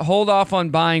should hold off on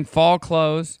buying fall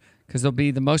clothes because they'll be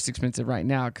the most expensive right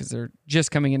now because they're just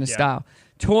coming into style.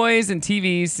 Toys and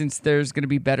TVs, since there's going to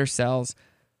be better sales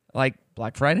like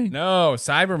Black Friday. No,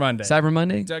 Cyber Monday. Cyber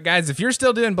Monday. So guys, if you're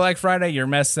still doing Black Friday, you're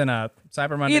messing up.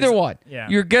 Cyber Monday. Either one. Yeah.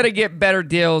 You're going to get better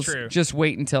deals. True. Just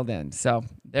wait until then. So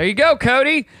There you go,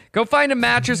 Cody. Go find a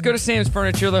mattress. Go to Sam's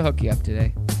Furniture. They'll hook you up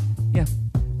today. Yeah.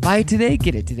 Buy it today.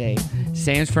 Get it today.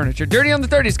 Sam's Furniture. Dirty on the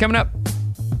 30s coming up.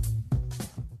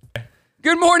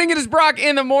 Good morning. It is Brock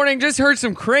in the morning. Just heard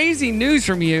some crazy news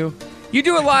from you. You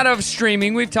do a lot of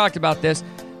streaming. We've talked about this.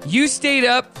 You stayed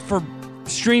up for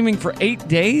streaming for 8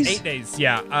 days? 8 days,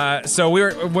 yeah. So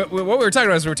what we were talking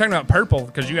about is we were talking about Purple,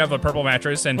 because you have a Purple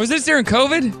mattress. And was this during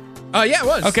COVID? Yeah, it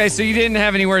was. Okay, so you didn't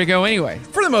have anywhere to go anyway.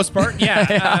 For the most part,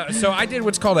 yeah. So I did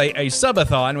what's called a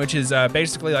subathon, which is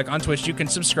basically like on Twitch, you can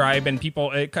subscribe and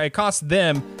people, it costs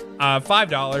them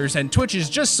 $5, and Twitch is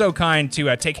just so kind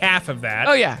to take half of that.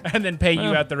 Oh, yeah. And then pay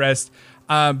you out the rest.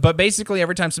 But basically,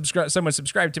 every time someone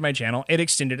subscribed to my channel, it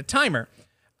extended a timer.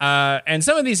 And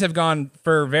some of these have gone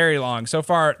for very long. So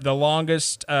far, the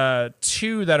longest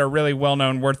two that are really well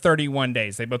known were 31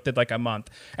 days. They both did like a month,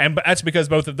 and that's because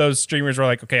both of those streamers were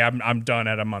like, "Okay, I'm done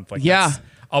at a month." Like, yeah, that's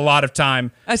a lot of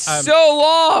time. That's so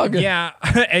long. Yeah,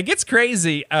 it gets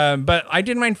crazy. But I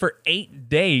did mine for 8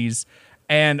 days,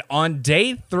 and on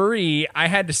day 3, I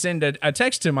had to send a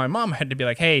text to my mom. I had to be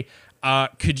like, "Hey,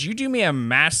 could you do me a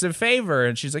massive favor?"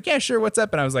 And she's like, "Yeah, sure. What's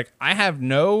up?" And I was like, "I have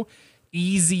no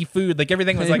easy food." Like,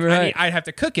 everything was like, right. I'd have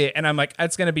to cook it, and I'm like,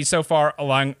 that's gonna be so far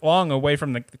long away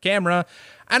from the camera.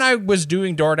 And I was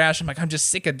doing DoorDash. I'm like, I'm just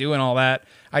sick of doing all that.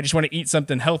 I just want to eat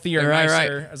something healthier, Right,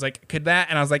 nicer. right. I was like, could that?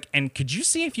 And I was like, and could you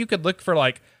see if you could look for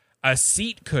like a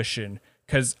seat cushion,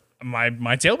 because my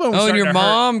tailbone was Oh, and starting your to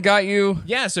mom got you.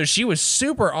 Yeah, so she was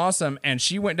super awesome, and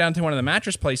she went down to one of the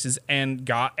mattress places and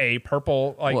got a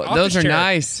Purple Well, those are chair.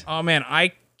 nice. Oh man,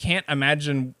 I can't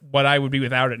imagine what I would be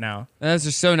without it now. Those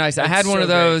are so nice. I It's had one so of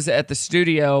those at the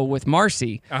studio with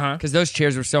Marcy because those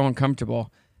chairs were so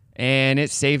uncomfortable, and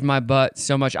it saved my butt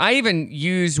so much. I even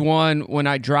use one when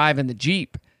I drive in the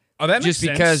Jeep. Oh, that makes just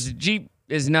sense. because Jeep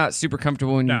is not super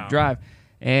comfortable when you drive,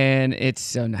 and it's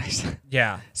so nice.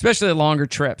 Yeah. Especially the longer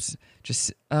trips.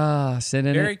 Just sit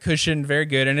in Very it. cushioned, very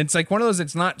good, and it's like one of those.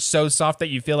 It's not so soft that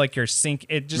you feel like you're sink.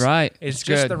 It just Right. It's It's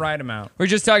just good. the right amount. We're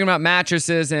just talking about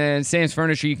mattresses and Sam's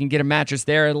Furniture. You can get a mattress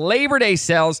there. Labor Day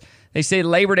sales. They say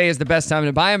Labor Day is the best time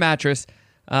to buy a mattress.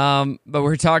 But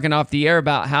we're talking off the air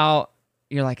about how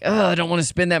you're like, oh, I don't want to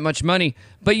spend that much money.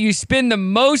 But you spend the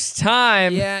most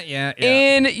time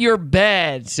in your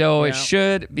bed. So it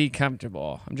should be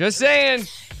comfortable. I'm just saying.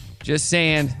 Just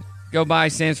saying. Go buy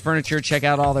Sam's Furniture. Check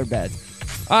out all their beds.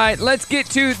 All right, let's get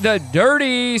to the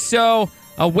dirty. So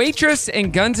a waitress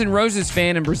and Guns N' Roses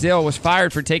fan in Brazil was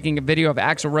fired for taking a video of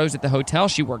Axl Rose at the hotel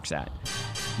she works at.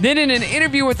 Then in an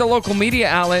interview with the local media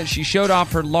outlet, she showed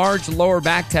off her large lower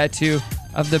back tattoo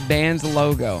of the band's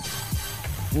logo.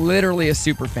 Literally a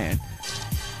super fan.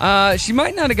 She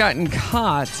might not have gotten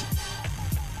caught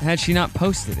had she not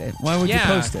posted it. Why would you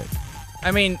post it? I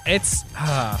mean, it's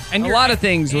and a you're lot at- of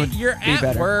things would you're be at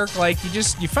better. work, like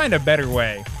you find a better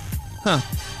way. Huh.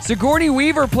 Sigourney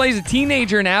Weaver plays a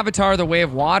teenager in Avatar: The Way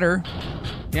of Water.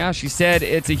 Yeah, she said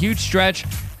it's a huge stretch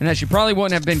and that she probably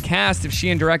wouldn't have been cast if she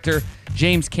and director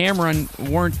James Cameron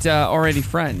weren't already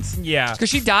friends. Yeah. Because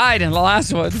she died in the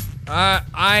last one.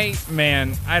 I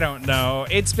don't know.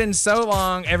 It's been so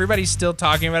long. Everybody's still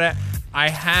talking about it. I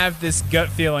have this gut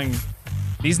feeling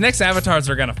these next Avatars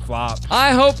are gonna flop.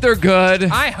 I hope they're good.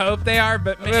 I hope they are,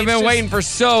 but We've been waiting for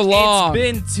so long.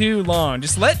 It's been too long.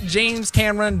 Just let James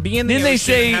Cameron be in the Didn't they ocean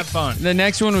say and have fun. the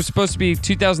next one was supposed to be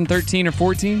 2013 or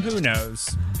 14? Who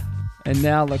knows? And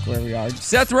now look where we are.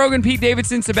 Seth Rogen, Pete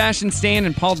Davidson, Sebastian Stan,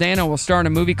 and Paul Dano will star in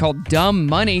a movie called Dumb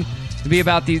Money. It'll be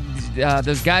about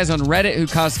those guys on Reddit who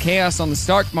caused chaos on the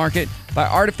stock market by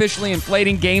artificially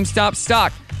inflating GameStop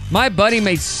stock. My buddy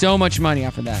made so much money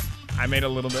off of that. I made a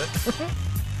little bit.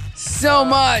 So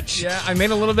much. Yeah, I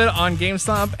made a little bit on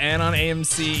GameStop and on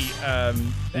AMC.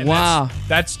 And Wow.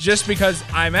 That's just because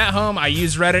I'm at home. I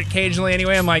use Reddit occasionally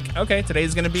anyway. I'm like, okay,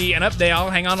 today's going to be an up day. I'll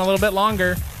hang on a little bit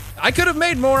longer. I could have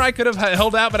made more. I could have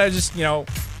held out, but I just, Yeah,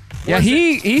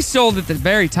 he sold at the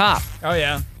very top. Oh,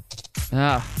 yeah.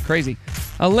 Ah, crazy.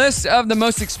 A list of the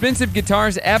most expensive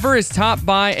guitars ever is topped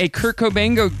by a Kurt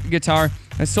Cobain guitar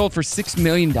that sold for $6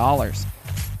 million.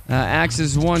 Axe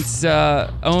is once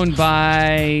owned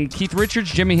by Keith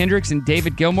Richards, Jimi Hendrix, and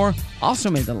David Gilmour. Also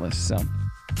made the list. So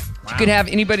if you could have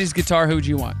anybody's guitar, who would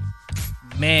you want?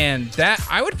 Man, that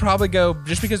I would probably go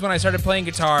just because when I started playing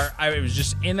guitar, I was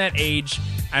just in that age,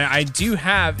 and I do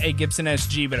have a Gibson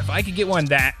SG. But if I could get one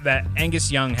that Angus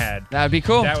Young had, That'd be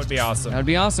cool. That would be awesome. That'd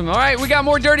be awesome. All right, we got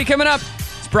more Dirty coming up.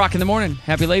 It's Brock in the morning.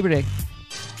 Happy Labor Day.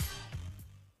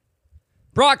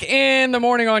 Brock in the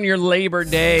morning on your Labor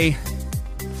Day.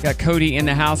 Got Cody in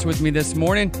the house with me this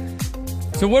morning.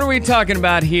 So what are we talking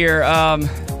about here?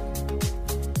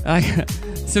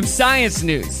 Some science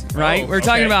news, right? Oh, We're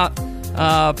talking okay. about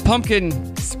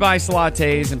pumpkin spice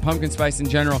lattes and pumpkin spice in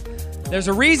general. There's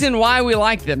a reason why we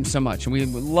like them so much, and we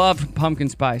love pumpkin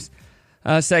spice.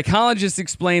 Psychologists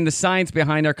explain the science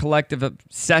behind our collective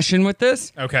obsession with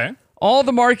this. Okay. All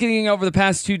the marketing over the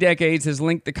past 2 decades has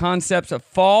linked the concepts of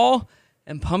fall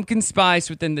and pumpkin spice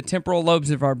within the temporal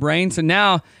lobes of our brain. So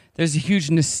now there's a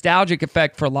huge nostalgic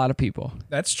effect for a lot of people.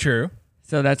 That's true.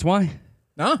 So that's why.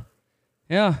 Huh?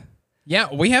 Yeah.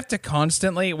 Yeah, we have to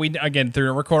constantly, again,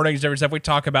 through recordings, different stuff, we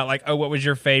talk about like, oh, what was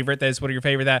your favorite this, what are your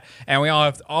favorite that? And we all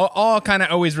have all kind of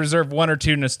always reserve 1 or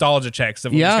 2 nostalgia checks. So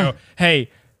we just go,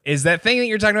 hey, is that thing that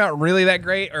you're talking about really that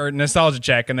great, or nostalgia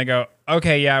check? And they go,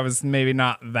 okay, yeah, it was maybe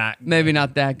not that good. Maybe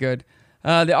not that good.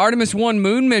 The Artemis 1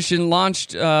 moon mission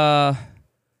launched, let's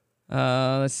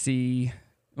see.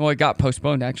 Well, it got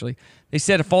postponed, actually. They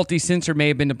said a faulty sensor may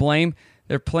have been to blame.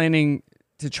 They're planning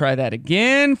to try that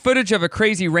again. Footage of a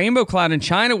crazy rainbow cloud in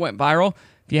China went viral.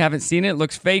 If you haven't seen it, it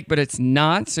looks fake, but it's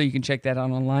not, so you can check that out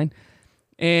online.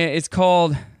 And it's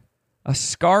called a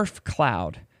scarf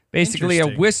cloud. Basically, a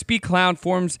wispy cloud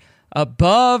forms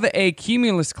above a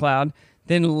cumulus cloud.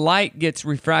 Then light gets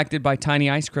refracted by tiny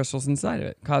ice crystals inside of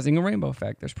it, causing a rainbow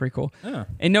effect. That's pretty cool. Oh.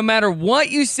 And no matter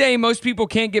what you say, most people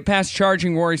can't get past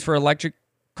charging worries for electric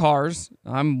cars.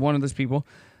 I'm one of those people.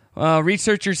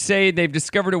 Researchers say they've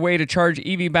discovered a way to charge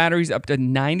EV batteries up to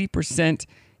 90%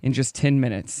 in just 10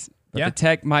 minutes. But the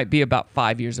tech might be about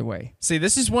 5 years away. See,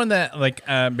 this is one that, like,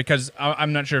 because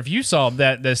I'm not sure if you saw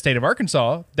that the state of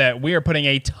Arkansas, that we are putting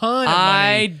a ton of money.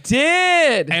 I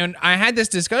did. And I had this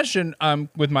discussion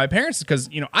with my parents because,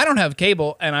 I don't have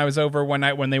cable, and I was over one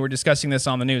night when they were discussing this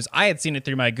on the news. I had seen it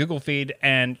through my Google feed,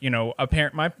 and,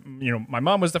 my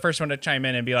mom was the first one to chime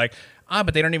in and be like,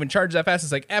 but they don't even charge that fast.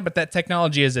 It's like, but that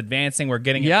technology is advancing. We're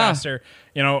getting it faster.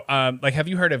 Like, have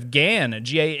you heard of GAN,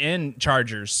 G-A-N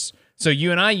chargers? So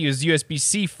you and I use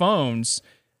USB-C phones.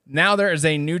 Now there is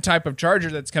a new type of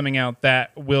charger that's coming out that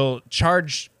will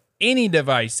charge any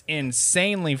device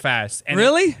insanely fast. And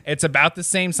really? It's about the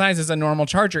same size as a normal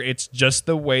charger. It's just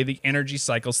the way the energy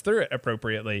cycles through it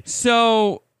appropriately.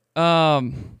 So,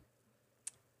 back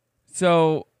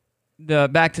to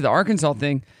the Arkansas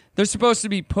thing. They're supposed to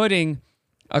be putting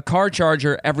a car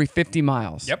charger every 50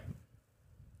 miles. Yep.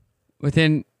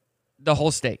 Within the whole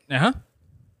state. Uh-huh.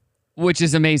 Which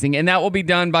is amazing. And that will be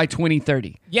done by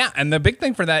 2030. Yeah, and the big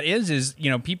thing for that is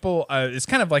people, it's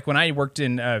kind of like when I worked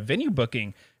in venue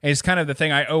booking, is kind of the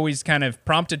thing I always kind of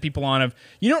prompted people on of,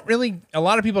 a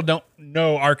lot of people don't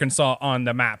know Arkansas on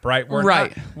the map, right?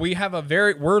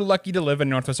 We're lucky to live in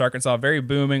Northwest Arkansas, very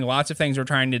booming, lots of things we're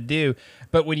trying to do.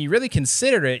 But when you really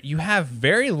consider it, you have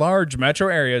very large metro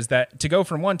areas that to go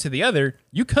from one to the other,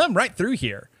 you come right through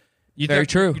here. Very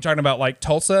true. You're talking about like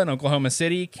Tulsa and Oklahoma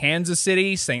City, Kansas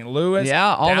City, St. Louis.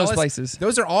 Yeah, all Dallas. those places.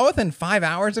 Those are all within 5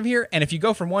 hours of here. And if you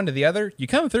go from one to the other, you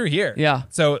come through here. Yeah.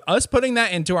 So us putting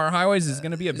that into our highways is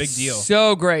going to be a big deal.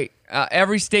 So great.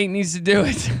 Every state needs to do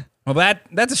it. Well,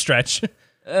 that's a stretch.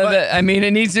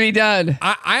 It needs to be done.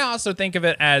 I also think of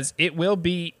it as it will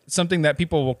be something that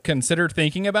people will consider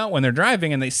thinking about when they're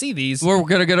driving and they see these. We're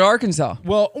going to go to Arkansas.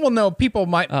 Well, no, people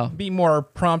might be more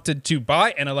prompted to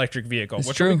buy an electric vehicle,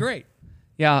 which would be great.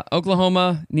 Yeah,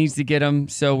 Oklahoma needs to get them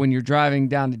so when you're driving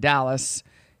down to Dallas,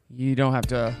 you don't have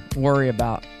to worry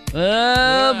about,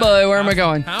 oh boy, where am I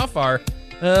going? How far?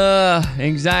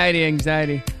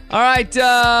 Anxiety. All right,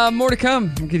 more to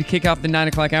come. I'm going to kick off the 9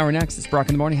 o'clock hour next. It's Brock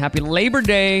in the Morning. Happy Labor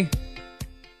Day.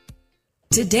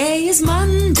 Today is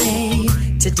Monday.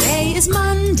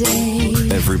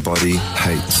 Everybody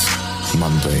hates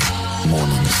Monday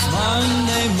mornings.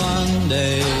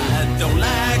 Monday. I don't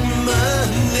like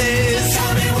Mondays.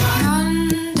 Tell me why.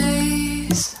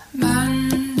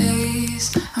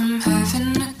 Mondays. I'm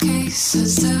having a case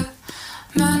of the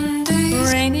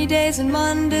Mondays. Rainy days and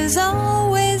Mondays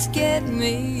always get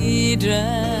me down.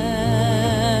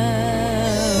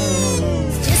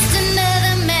 Just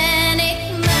another manic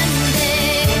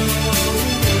Monday.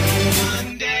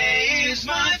 Monday is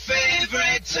my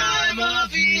favorite time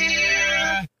of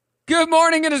year. Good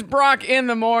morning. It is Brock in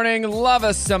the Morning. Love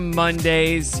us some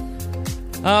Mondays.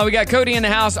 We got Cody in the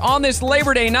house on this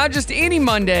Labor Day. Not just any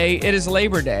Monday. It is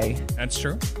Labor Day. That's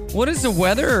true. What is the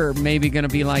weather maybe going to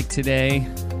be like today?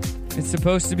 It's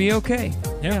supposed to be okay.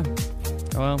 Yeah.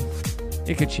 Well,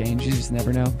 it could change. You just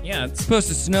never know. Yeah. It's supposed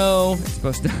to snow. It's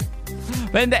supposed to...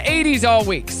 But in the 80s all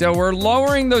week. So we're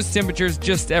lowering those temperatures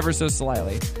just ever so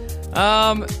slightly.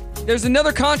 There's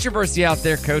another controversy out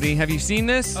there, Cody. Have you seen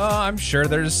this? I'm sure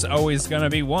there's always going to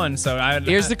be one. So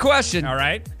here's the question. All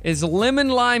right. Is lemon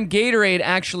lime Gatorade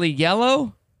actually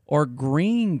yellow or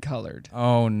green colored?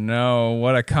 Oh no,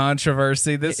 what a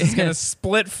controversy. This is going to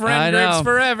split friend I groups know.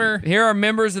 forever. Here are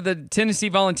members of the Tennessee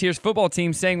Volunteers football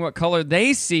team saying what color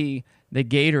they see the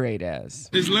Gatorade as.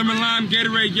 Is lemon lime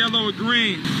Gatorade yellow or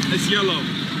green? It's yellow.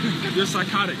 You're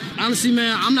psychotic. Honestly,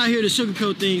 man, I'm not here to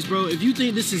sugarcoat things, bro. If you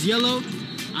think this is yellow,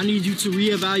 I need you to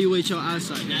reevaluate your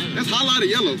eyesight. That's highlighted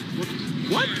yellow.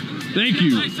 What? Thank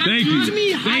you. Thank you. What do you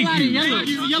mean Thank highlighted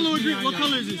you. yellow? Yellow or green? What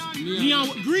color is this?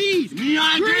 Neon green.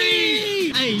 Neon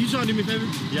green. Hey, you trying to do me a favor?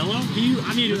 Yellow?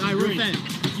 I need it. All right, real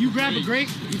fast. You grab a grape.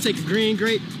 You take a green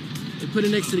grape and put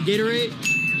it next to the Gatorade.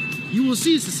 You will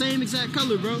see it's the same exact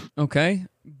color, bro. Okay.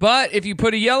 But if you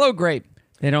put a yellow grape,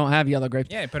 they don't have yellow grapes.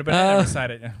 Yeah, put a banana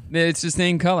beside it. Yeah. It's the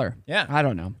same color. Yeah. I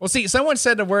don't know. Well, see, someone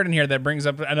said a word in here that brings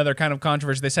up another kind of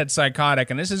controversy. They said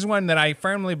psychotic, and this is one that I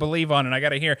firmly believe on, and I got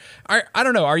to hear. I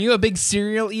don't know. Are you a big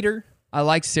cereal eater? I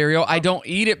like cereal. I don't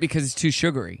eat it because it's too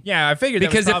sugary. Yeah, I figured that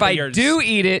was Because if probably I yours. do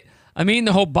eat it, I'm eating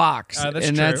the whole box. That's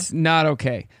and true. that's not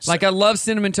okay. Like, I love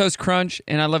Cinnamon Toast Crunch,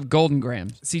 and I love Golden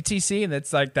Grams. CTC,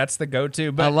 that's the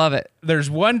go-to. But I love it.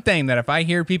 There's one thing that if I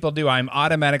hear people do, I'm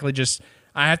automatically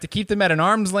I have to keep them at an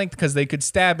arm's length because they could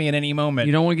stab me at any moment.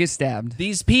 You don't want to get stabbed.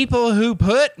 These people who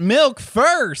put milk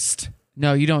first.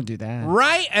 No, you don't do that.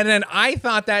 Right? And then I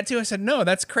thought that too. I said, no,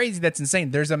 that's crazy. That's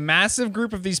insane. There's a massive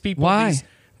group of these people. Why?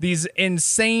 These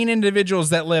insane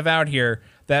individuals that live out here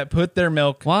that put their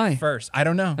milk first. I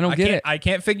don't know. I don't get it. I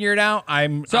can't figure it out.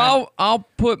 I'll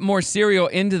put more cereal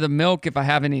into the milk if I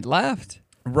have any left.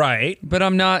 Right. But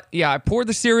I'm not. Yeah, I pour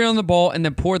the cereal in the bowl and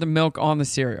then pour the milk on the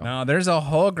cereal. No, there's a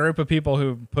whole group of people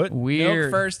who put milk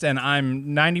first, and I'm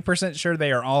 90% sure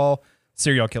they are all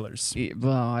serial killers.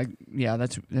 Well,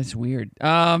 that's weird.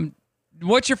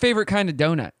 What's your favorite kind of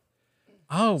donut?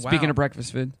 Oh, wow. Speaking of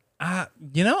breakfast food.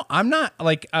 I'm not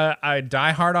like I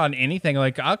die hard on anything.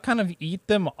 Like I'll kind of eat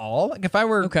them all. Like if I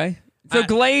were So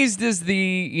glazed is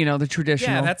the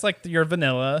traditional. Yeah, that's like your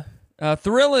vanilla.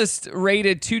 Thrillist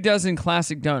rated 24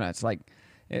 classic donuts, like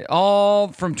all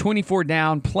from 24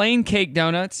 down. Plain cake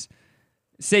donuts.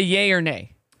 Say yay or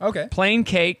nay. Okay. Plain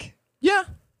cake. Yeah.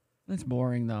 That's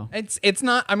boring though. It's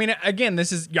not. I mean, again,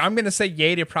 I'm going to say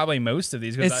yay to probably most of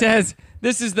these. It says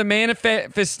this is the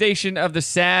manifestation of the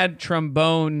sad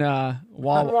trombone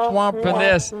womp for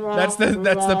this. That's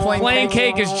the plain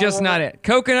cake is just not it.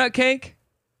 Coconut cake.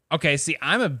 Okay, see,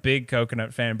 I'm a big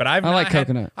coconut fan, but I like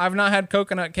coconut. I've not had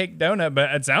coconut cake donut,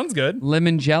 but it sounds good.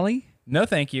 Lemon jelly? No,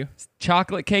 thank you.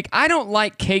 Chocolate cake? I don't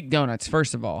like cake donuts,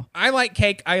 first of all. I like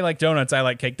cake. I like donuts. I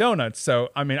like cake donuts. So,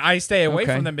 I mean, I stay away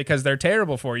from them because they're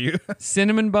terrible for you.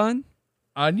 Cinnamon bun?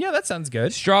 Yeah, that sounds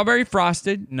good. Strawberry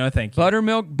frosted? No, thank you.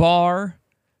 Buttermilk bar?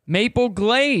 Maple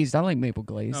glazed? I like maple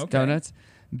glazed donuts.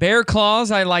 Bear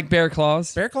claws? I like bear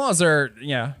claws. Bear claws are,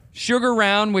 yeah. Sugar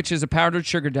round, which is a powdered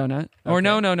sugar donut. Okay. Or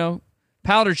no.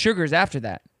 Powdered sugar is after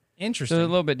that. Interesting. So a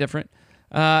little bit different.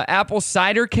 Apple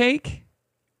cider cake,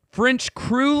 French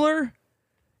cruller,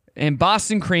 and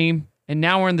Boston cream. And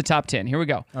now we're in the top 10. Here we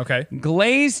go. Okay.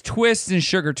 Glazed twist and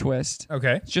sugar twist.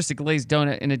 Okay. It's just a glazed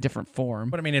donut in a different form.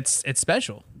 But I mean, it's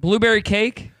special. Blueberry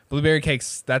cake. Blueberry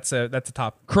cakes. That's a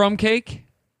top. Crumb cake.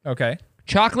 Okay.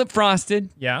 Chocolate frosted.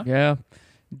 Yeah. Yeah.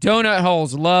 Donut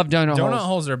holes. Love donut holes. Donut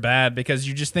holes are bad because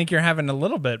you just think you're having a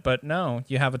little bit, but no,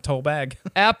 you have a whole bag.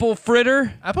 Apple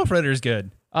fritter. Apple fritter is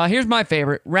good. Here's my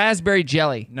favorite. Raspberry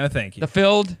jelly. No, thank you. The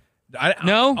filled.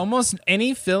 No? Almost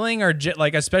any filling or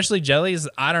like especially jellies,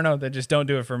 I don't know, they just don't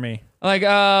do it for me. Like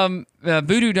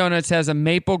Voodoo Donuts has a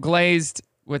maple glazed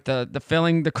with the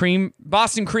filling, the cream,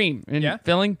 Boston cream and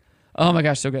filling. Oh my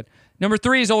gosh, so good. Number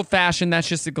 3 is old fashioned. That's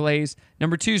just a glaze.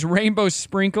 Number 2 is rainbow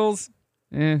sprinkles.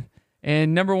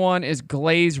 And number 1 is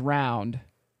glaze round.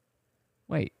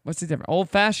 Wait, what's the difference?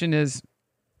 Old fashioned is,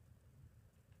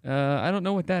 I don't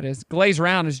know what that is. Glaze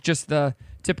round is just the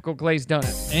typical glazed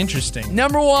donut. Interesting.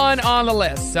 Number 1 on the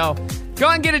list. So go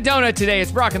and get a donut today.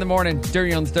 It's Brock in the morning.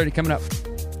 Dirty on the 30 coming up.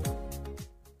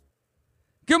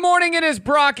 Good morning. It is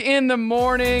Brock in the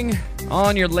morning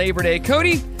on your Labor Day.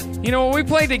 Cody, when we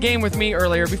played the game with me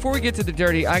earlier, before we get to the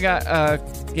dirty, I got a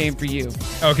game for you.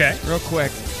 Okay. Real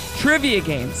quick. Trivia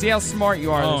game. See how smart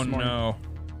you are this morning. Oh, no.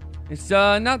 It's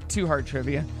not too hard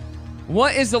trivia.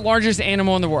 What is the largest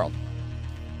animal in the world?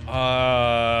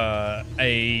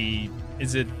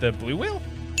 Is it the blue whale?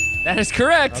 That is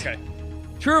correct. Okay.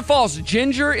 True or false?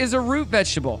 Ginger is a root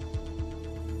vegetable.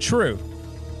 True.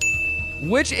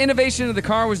 Which innovation of the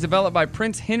car was developed by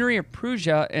Prince Henry of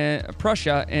Prussia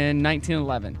in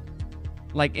 1911?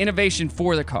 Like innovation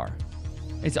for the car.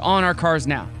 It's on our cars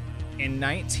now. In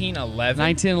 1911?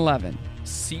 1911.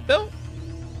 Seatbelt?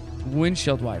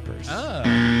 Windshield wipers. Oh.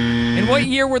 In what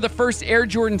year were the first Air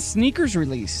Jordan sneakers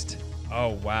released?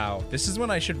 Oh, wow. This is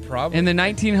when I should probably... In the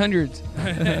 1900s.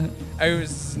 I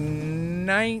was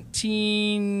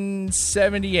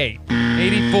 1978.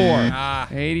 84.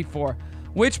 84.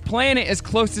 Which planet is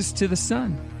closest to the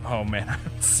sun? Oh, man.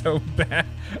 I'm so bad.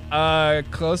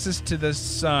 Closest to the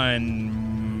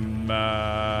sun.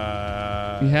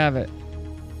 You have it.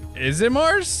 Is it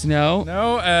Mars? No.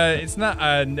 No, it's not.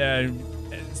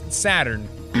 Saturn.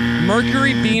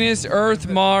 Mercury, Venus, Earth,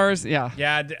 Mars. Yeah.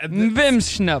 Yeah.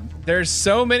 Vimsnub. There's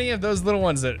so many of those little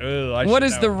ones that. What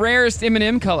is the rarest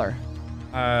M&M color?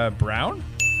 Brown.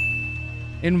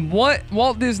 In what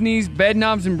Walt Disney's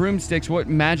Bedknobs and Broomsticks, what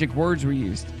magic words were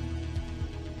used?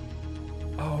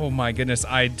 Oh my goodness,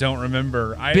 I don't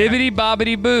remember. Bibbidi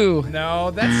bobbidi boo.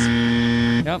 No,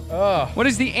 that's. Yep. Oh. What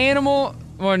is the animal?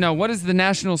 Or no, what is the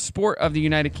national sport of the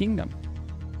United Kingdom?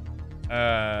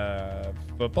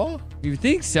 Football? You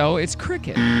think so? It's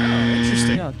cricket. Oh,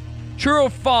 interesting. Yeah. True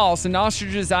or false? An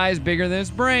ostrich's eye is bigger than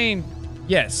its brain.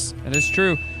 Yes. That is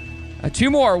true. Two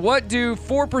more. What do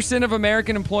 4% of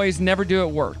American employees never do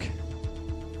at work?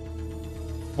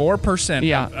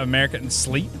 4% of Americans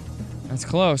sleep? That's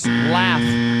close.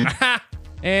 Laugh.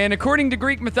 And according to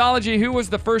Greek mythology, who was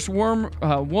the first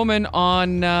woman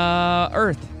on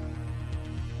Earth?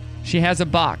 She has a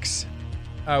box.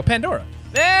 Oh, Pandora.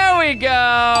 There we go.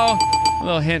 A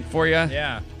little hint for you.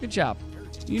 Yeah. Good job.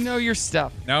 You know your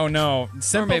stuff. No.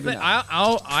 Simple thing.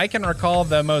 I can recall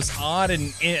the most odd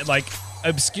and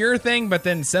obscure thing, but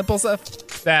then simple stuff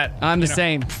that I'm the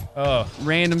same. Oh,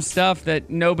 random stuff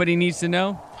that nobody needs to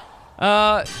know.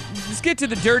 Let's get to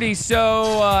the dirty.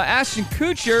 So Ashton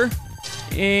Kutcher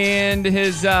and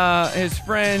his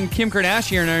friend Kim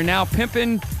Kardashian are now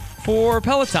pimping for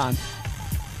Peloton.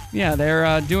 Yeah,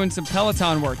 they're doing some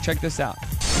Peloton work. Check this out.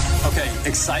 Okay,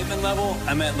 excitement level,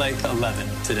 I'm at like 11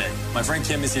 today. My friend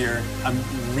Kim is here. I'm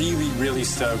really, really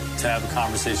stoked to have a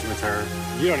conversation with her.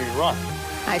 You don't even run.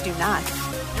 I do not.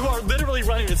 You are literally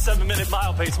running at 7-minute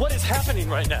mile pace. What is happening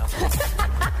right now?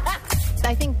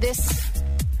 I think this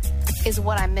is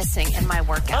what I'm missing in my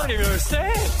workout. I don't even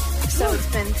understand. So it's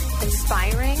been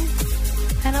inspiring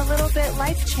and a little bit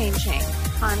life-changing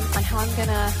on how I'm going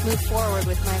to move forward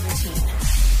with my routine.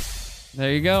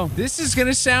 There you go. This is going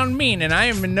to sound mean, and I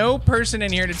am no person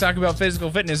in here to talk about physical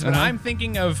fitness, but I'm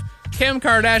thinking of Kim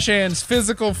Kardashian's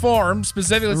physical form,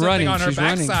 specifically something on her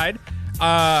backside.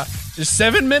 Just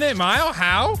 7-minute mile?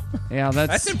 How? Yeah,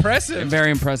 that's impressive.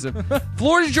 Very impressive.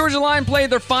 Florida Georgia Line played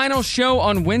their final show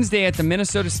on Wednesday at the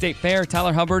Minnesota State Fair.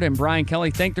 Tyler Hubbard and Brian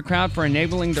Kelly thanked the crowd for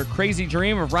enabling their crazy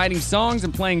dream of writing songs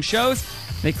and playing shows.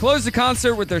 They closed the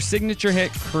concert with their signature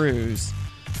hit, Cruise.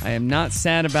 I am not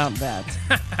sad about that.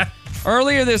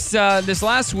 Earlier this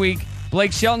last week,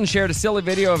 Blake Shelton shared a silly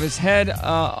video of his head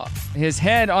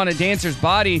on a dancer's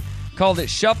body, called it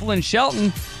Shufflin'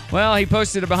 Shelton. Well, he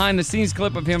posted a behind-the-scenes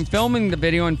clip of him filming the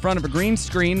video in front of a green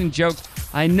screen and joked,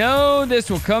 "I know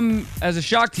this will come as a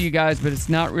shock to you guys, but it's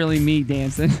not really me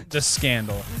dancing." The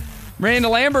scandal. Miranda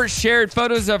Lambert shared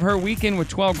photos of her weekend with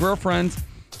 12 girlfriends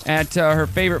at her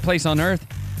favorite place on earth,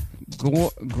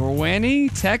 Gruany,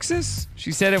 Texas.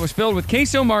 She said it was filled with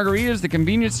queso margaritas, the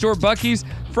convenience store Buc-ee's,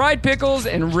 fried pickles,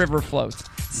 and river floats.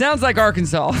 Sounds like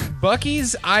Arkansas.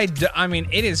 Buc-ee's, I mean,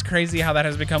 it is crazy how that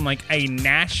has become like a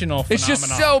national phenomenon. It's just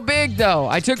so big, though.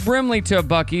 I took Brimley to a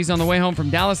Buc-ee's on the way home from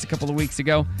Dallas a couple of weeks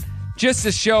ago just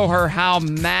to show her how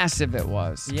massive it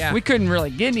was. Yeah. We couldn't really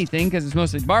get anything because it's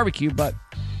mostly barbecue, but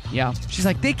yeah. She's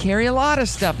like, they carry a lot of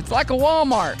stuff. It's like a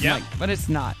Walmart. Yeah. Like, but it's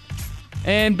not.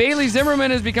 And Bailey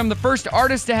Zimmerman has become the first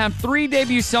artist to have 3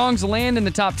 debut songs land in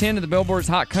the top 10 of the Billboard's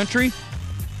Hot Country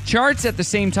charts at the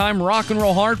same time. Rock and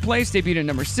Roll Hard Place debuted at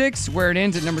number 6, Where It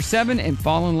Ends at number 7, and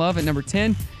Fall in Love at number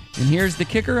 10. And here's the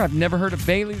kicker. I've never heard of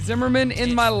Bailey Zimmerman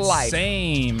in my life.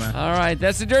 Same. All right,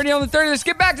 that's the Dirty on the 30. Let's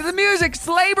get back to the music. It's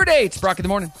Labor Day. It's Brock in the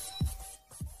morning.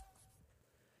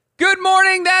 Good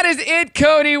morning. That is it,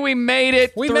 Cody. We made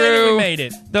it. We made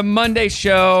it. The Monday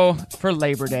show for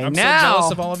Labor Day. I'm so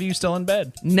jealous of all of you still in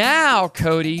bed. Now,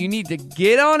 Cody, you need to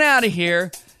get on out of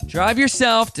here. Drive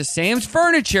yourself to Sam's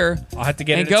Furniture. I'll have to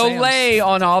get and it at go Sam's. lay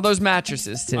on all those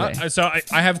mattresses today. So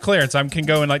I have clearance. I can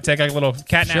go and like take a little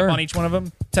cat nap on each one of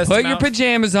them. Test Put them your out.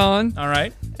 pajamas on. All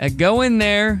right. Go in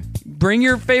there. Bring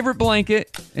your favorite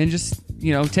blanket and just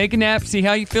take a nap. See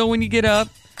how you feel when you get up.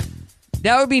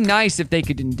 That would be nice if they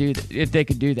could do that. If they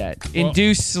could do that,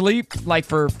 induce sleep like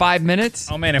for 5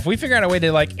 minutes. Oh man, if we figure out a way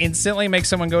to like instantly make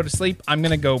someone go to sleep, I'm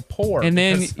gonna go poor. And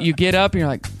then you get up and you're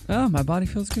like, oh, my body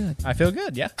feels good. I feel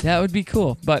good. Yeah, that would be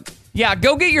cool. But yeah,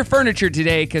 go get your furniture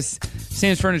today because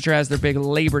Sam's Furniture has their big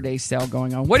Labor Day sale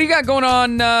going on. What do you got going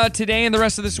on today and the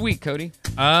rest of this week, Cody?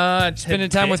 Spending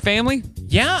time with family?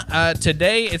 Yeah.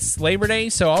 Today it's Labor Day,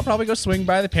 so I'll probably go swing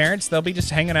by the parents. They'll be just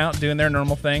hanging out, doing their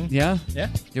normal thing. Yeah? Yeah.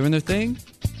 Doing their thing?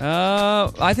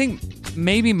 I think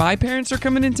maybe my parents are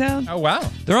coming in town. Oh, wow.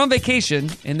 They're on vacation,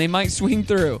 and they might swing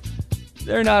through.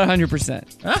 They're not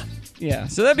 100%. Huh? Yeah,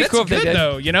 so that'd be That's cool if good, they did.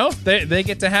 though, you know? They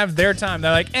get to have their time.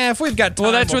 They're like, if we've got time,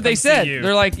 Well, that's we'll what they come see said. you.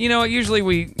 They're like, you know what, usually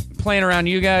we plan around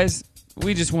you guys.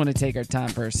 We just want to take our time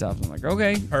for ourselves. I'm like,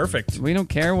 okay. Perfect. We don't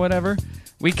care, whatever.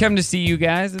 We come to see you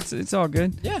guys. It's all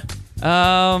good. Yeah.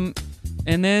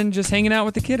 And then just hanging out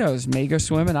with the kiddos. May go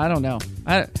swimming. I don't know.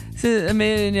 I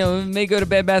may go to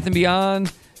Bed Bath &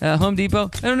 Beyond, Home Depot.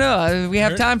 I don't know. We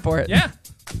have time for it. Yeah.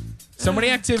 So many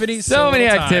activities. So many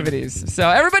little time. activities. So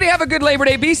everybody have a good Labor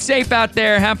Day. Be safe out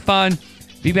there. Have fun.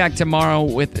 Be back tomorrow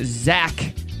with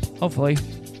Zach. Hopefully.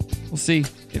 We'll see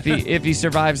if he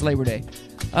survives Labor Day.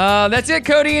 That's it,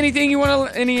 Cody.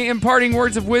 Any imparting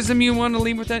words of wisdom you want to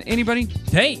leave with that? Anybody?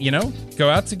 Hey, go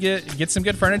out to get some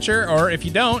good furniture, or if you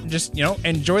don't, just,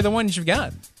 enjoy the ones you've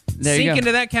got. There you Sink go.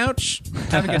 into that couch.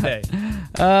 Have a good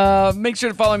day. Make sure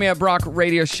to follow me at Brock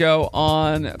Radio Show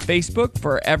on Facebook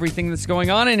for everything that's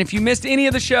going on. And if you missed any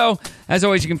of the show, as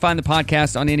always, you can find the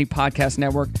podcast on any podcast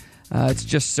network. It's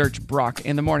just search Brock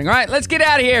in the Morning. All right, let's get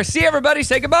out of here. See everybody.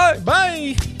 Say goodbye.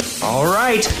 Bye. All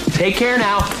right. Take care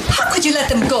now. How could you let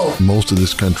them go? Most of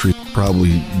this country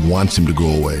probably wants him to go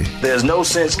away. There's no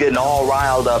sense getting all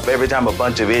riled up every time a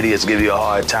bunch of idiots give you a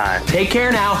hard time. Take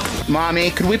care now.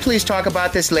 Mommy, could we please talk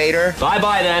about this later?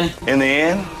 Bye-bye then. In the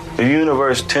end, the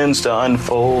universe tends to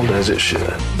unfold as it should.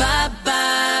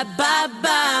 Bye-bye,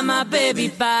 bye-bye, my baby,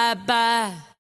 bye-bye.